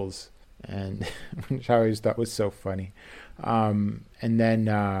Michaels, and which I always thought was so funny. And then,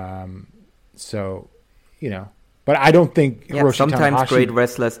 so, you know, but I don't think Hiroshi sometimes Tanahashi... great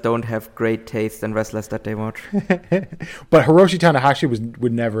wrestlers don't have great taste in wrestlers that they watch. But Hiroshi Tanahashi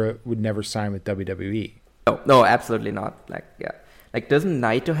would never sign with WWE. No, absolutely not. Like doesn't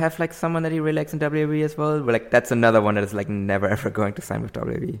Naito have like someone that he really likes in WWE as well? But like that's another one that is like never ever going to sign with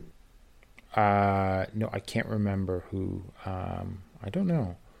WWE. No, I can't remember who. I don't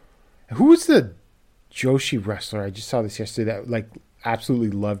know. Who was the Joshi wrestler? I just saw this yesterday that like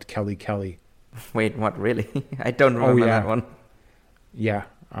absolutely loved Kelly. Wait, what? Really? I don't remember that one. Yeah.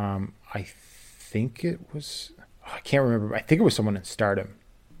 I think it was... I can't remember. I think it was someone in Stardom.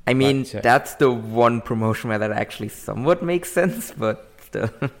 I mean, that's the one promotion where that actually somewhat makes sense, but still.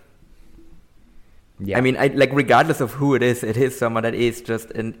 Yeah. I mean, regardless of who it is someone that is just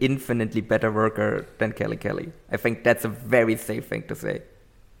an infinitely better worker than Kelly. I think that's a very safe thing to say.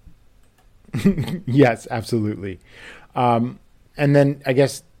 Yes, absolutely. And then I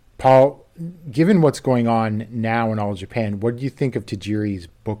guess, Paul, given what's going on now in All Japan, what do you think of Tajiri's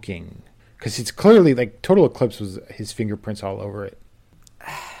booking? Because it's clearly like Total Eclipse was his fingerprints all over it.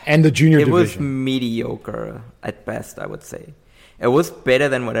 And the junior division. It was mediocre at best, I would say. It was better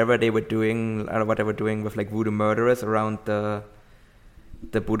than whatever they were doing, or what they were doing with like Voodoo Murderers around the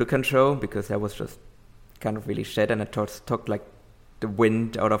Budokan show, because that was just kind of really shit, and it took like the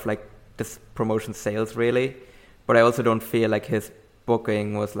wind out of like this promotion sales really. But I also don't feel like his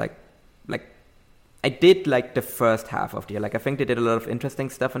booking was like I did like the first half of the year. Like I think they did a lot of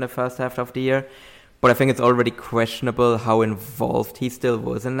interesting stuff in the first half of the year, but I think it's already questionable how involved he still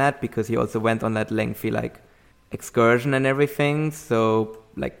was in that, because he also went on that lengthy like excursion and everything. So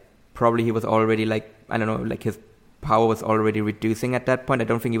like probably he was already like, I don't know, like his power was already reducing at that point. I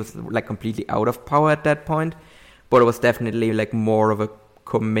don't think he was like completely out of power at that point, but it was definitely like more of a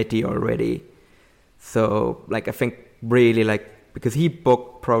committee already. So like I think really like, because he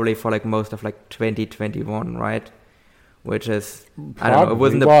booked probably for like most of like 2021, right? Which is, I don't know, it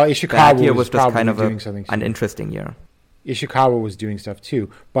wasn't a bad year, it was just kind of an interesting year. Ishikawa was doing stuff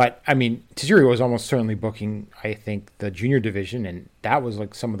too. But, I mean, Tajiri was almost certainly booking, I think, the junior division, and that was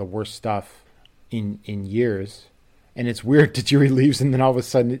like some of the worst stuff in years. And it's weird, Tajiri leaves, and then all of a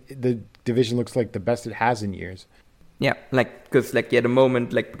sudden the division looks like the best it has in years. Yeah, like, because, like, the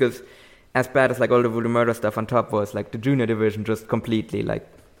moment, like, because as bad as, like, all the Voodoo Murder stuff on top was, like, the junior division just completely, like,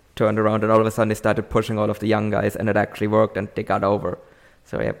 turned around, and all of a sudden they started pushing all of the young guys, and it actually worked, and they got over.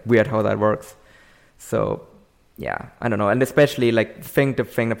 So, yeah, weird how that works. So, yeah, I don't know. And especially, like, the thing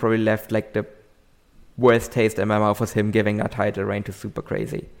that probably left, like, the worst taste in my mouth was him giving that title reign to Super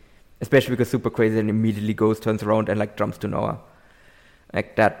Crazy. Especially because Super Crazy then immediately turns around, and, like, jumps to Noah.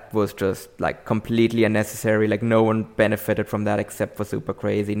 Like, that was just, like, completely unnecessary. Like, no one benefited from that except for Super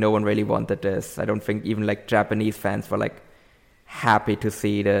Crazy. No one really wanted this. I don't think even, like, Japanese fans were, like, happy to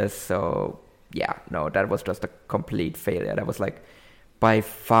see this. So, yeah, no, that was just a complete failure. That was, like, by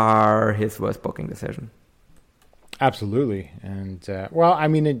far his worst booking decision. Absolutely. And, well, I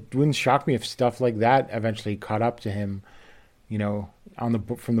mean, it wouldn't shock me if stuff like that eventually caught up to him, you know,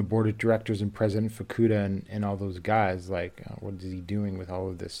 from the board of directors and President Fukuda and all those guys. Like, what is he doing with all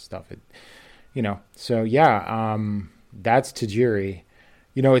of this stuff? So yeah, that's Tajiri.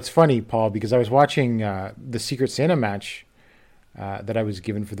 You know, it's funny, Paul, because I was watching the Secret Santa match that I was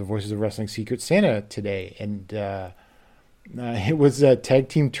given for the Voices of Wrestling Secret Santa today, and it was a tag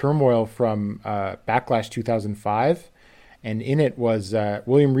team turmoil from Backlash 2005. And in it was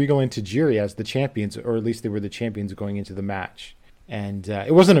William Regal and Tajiri as the champions, or at least they were the champions going into the match. And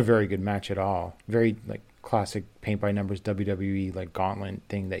it wasn't a very good match at all. Very like classic paint by numbers WWE like gauntlet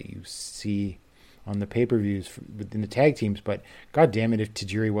thing that you see on the pay-per-views within the tag teams. But god damn it if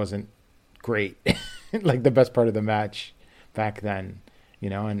Tajiri wasn't great. Like the best part of the match back then, you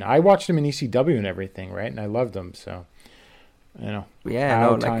know. And I watched him in ECW and everything, right? And I loved him, so you know. Yeah,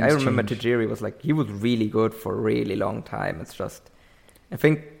 no, like I remember Tajiri was like, he was really good for a really long time. It's just, I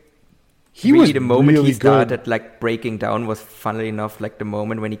think he really was the moment really he started like breaking down was, funnily enough, like the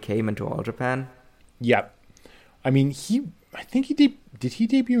moment when he came into All Japan. Yep. I mean, I think did he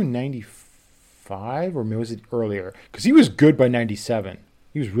debut in 95 or was it earlier? Because he was good by 97.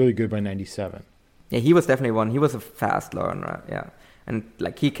 He was really good by 97. Yeah, he was definitely one. He was a fast learner, yeah. And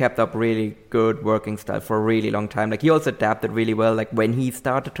like he kept up really good working style for a really long time. Like he also adapted really well. Like when he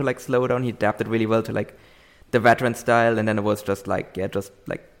started to like slow down, he adapted really well to like the veteran style. And then it was just like, yeah, just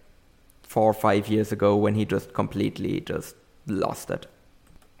like 4 or 5 years ago when he just completely just lost it.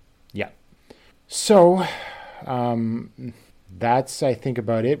 Yeah. So that's, I think,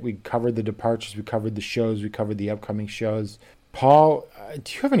 about it. We covered the departures, we covered the shows, we covered the upcoming shows. Paul,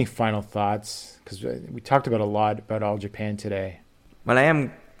 do you have any final thoughts? Because we talked about a lot about All Japan today. Well, I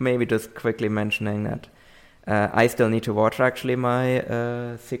am maybe just quickly mentioning that I still need to watch actually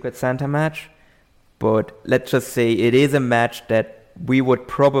my Secret Santa match. But let's just say it is a match that we would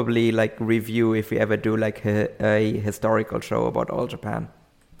probably like review if we ever do like a historical show about All Japan.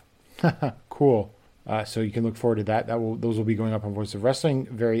 Cool. So you can look forward to that. Those will be going up on Voice of Wrestling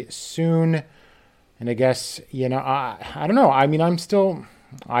very soon. And I guess, you know, I don't know. I mean,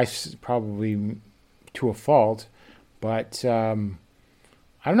 I probably to a fault, but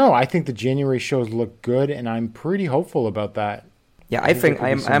I don't know. I think the January shows look good, and I'm pretty hopeful about that. Yeah, I think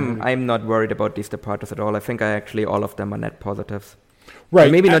I'm not worried about these departures at all. I think actually all of them are net positives. Right.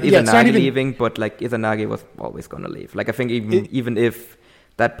 And maybe not Izanagi leaving, but like Izanagi was always going to leave. Like I think even if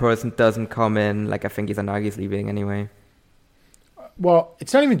that person doesn't come in, like I think Izanagi's leaving anyway. Well,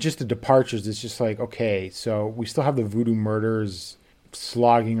 it's not even just the departures. It's just like, okay, so we still have the Voodoo Murders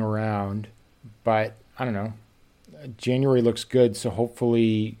slogging around, but I don't know. January looks good, so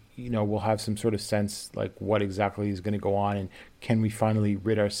hopefully, you know, we'll have some sort of sense like what exactly is going to go on, and can we finally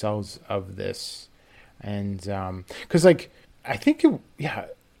rid ourselves of this? And because like I think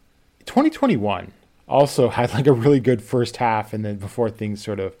 2021 also had like a really good first half, and then before things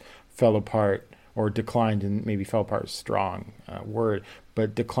sort of fell apart or declined, and maybe fell apart is a strong word,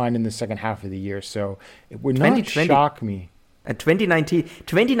 but declined in the second half of the year. So it would not shock me. And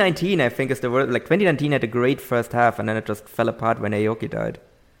 2019, I think, is the word. Like 2019 had a great first half, and then it just fell apart when Aoki died.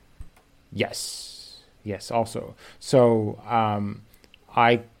 Yes. Also, so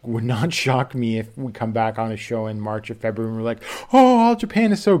I would not shock me if we come back on a show in March or February and we're like, oh, All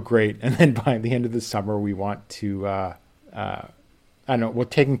Japan is so great, and then by the end of the summer we want to, I don't know, we're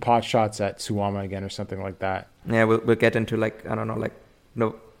taking pot shots at Suwama again or something like that. Yeah, we'll get into like, I don't know, like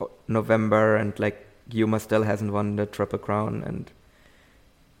November, and like Yuma still hasn't won the Triple Crown, and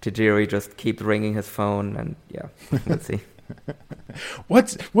Tajiri just keeps ringing his phone, and yeah, we'll see.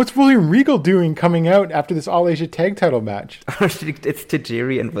 What's William Regal doing coming out after this All Asia Tag Title match? It's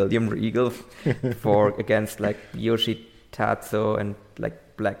Tajiri and William Regal against like Yoshi Tatsu and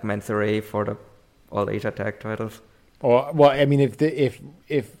like Black Mansory for the All Asia Tag Titles. Well, I mean, if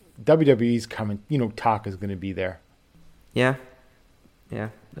WWE's coming, you know, Taka's going to be there. Yeah. Ugh.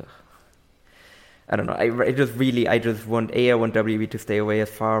 I don't know. I just want WWE to stay away as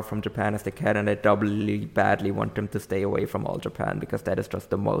far from Japan as they can, and I doubly badly want them to stay away from All Japan, because that is just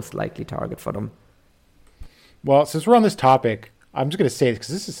the most likely target for them. Well, since we're on this topic, I'm just going to say it because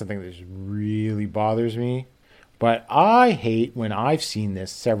this is something that just really bothers me. But I hate when I've seen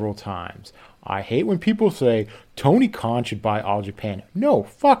this several times. I hate when people say Tony Khan should buy All Japan. No,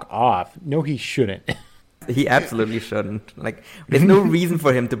 fuck off. No, he shouldn't. He absolutely shouldn't. Like, there's no reason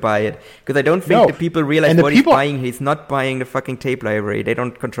for him to buy it, because I don't think the people realize what he's buying. He's not buying the fucking tape library. They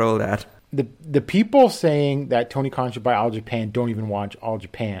don't control that. The people saying that Tony Khan should buy All Japan don't even watch All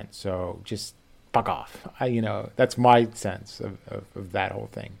Japan. So just fuck off. That's my sense of that whole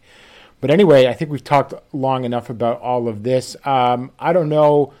thing. But anyway, I think we've talked long enough about all of this. I don't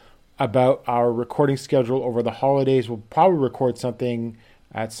know about our recording schedule over the holidays. We'll probably record something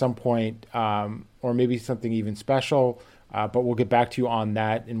at some point, or maybe something even special, but we'll get back to you on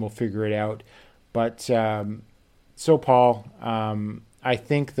that and we'll figure it out. But so Paul, I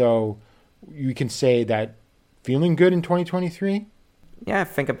think though you can say that feeling good in 2023? Yeah, I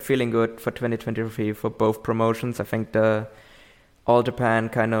think I'm feeling good for 2023 for both promotions. I think the All Japan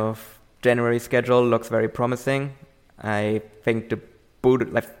kind of January schedule looks very promising. I think the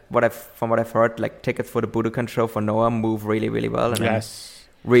from what I've heard, like tickets for the Budokan show for Noah move really, really well. And yes.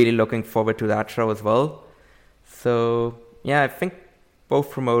 I'm really looking forward to that show as well. So yeah, I think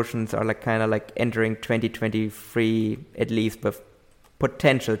both promotions are like kind of like entering 2023 at least with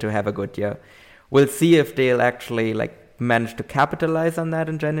potential to have a good year. We'll see if they'll actually like manage to capitalize on that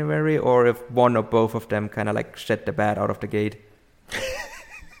in January, or if one or both of them kind of like shit the bed out of the gate.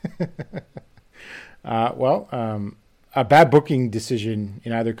 A bad booking decision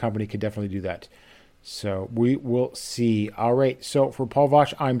in either company could definitely do that. So we will see. All right. So for Paul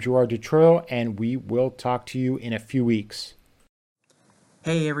Vosh, I'm Gerard Detroil, and we will talk to you in a few weeks.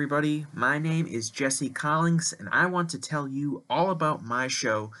 Hey everybody, my name is Jesse Collins, and I want to tell you all about my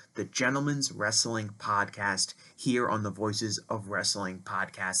show, The Gentleman's Wrestling Podcast, here on the Voices of Wrestling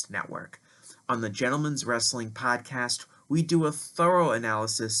Podcast Network. On The Gentleman's Wrestling Podcast, we do a thorough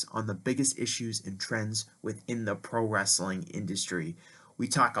analysis on the biggest issues and trends within the pro wrestling industry. We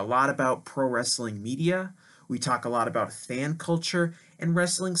talk a lot about pro wrestling media, we talk a lot about fan culture and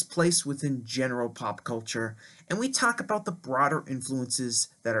wrestling's place within general pop culture, and we talk about the broader influences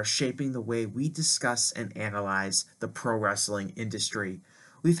that are shaping the way we discuss and analyze the pro wrestling industry.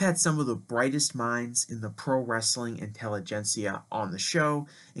 We've had some of the brightest minds in the pro wrestling intelligentsia on the show,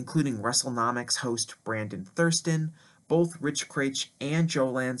 including WrestleNomics host Brandon Thurston, both Rich Craich and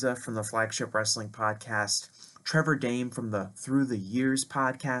Joe Lanza from the Flagship Wrestling Podcast, Trevor Dame from the Through the Years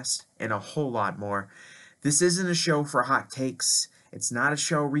podcast, and a whole lot more. This isn't a show for hot takes. It's not a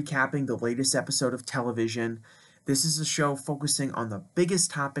show recapping the latest episode of television. This is a show focusing on the biggest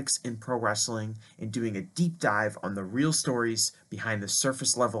topics in pro wrestling and doing a deep dive on the real stories behind the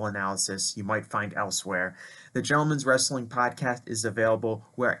surface level analysis you might find elsewhere. The Gentleman's Wrestling Podcast is available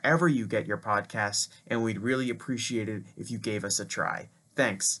wherever you get your podcasts, and we'd really appreciate it if you gave us a try.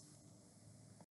 Thanks.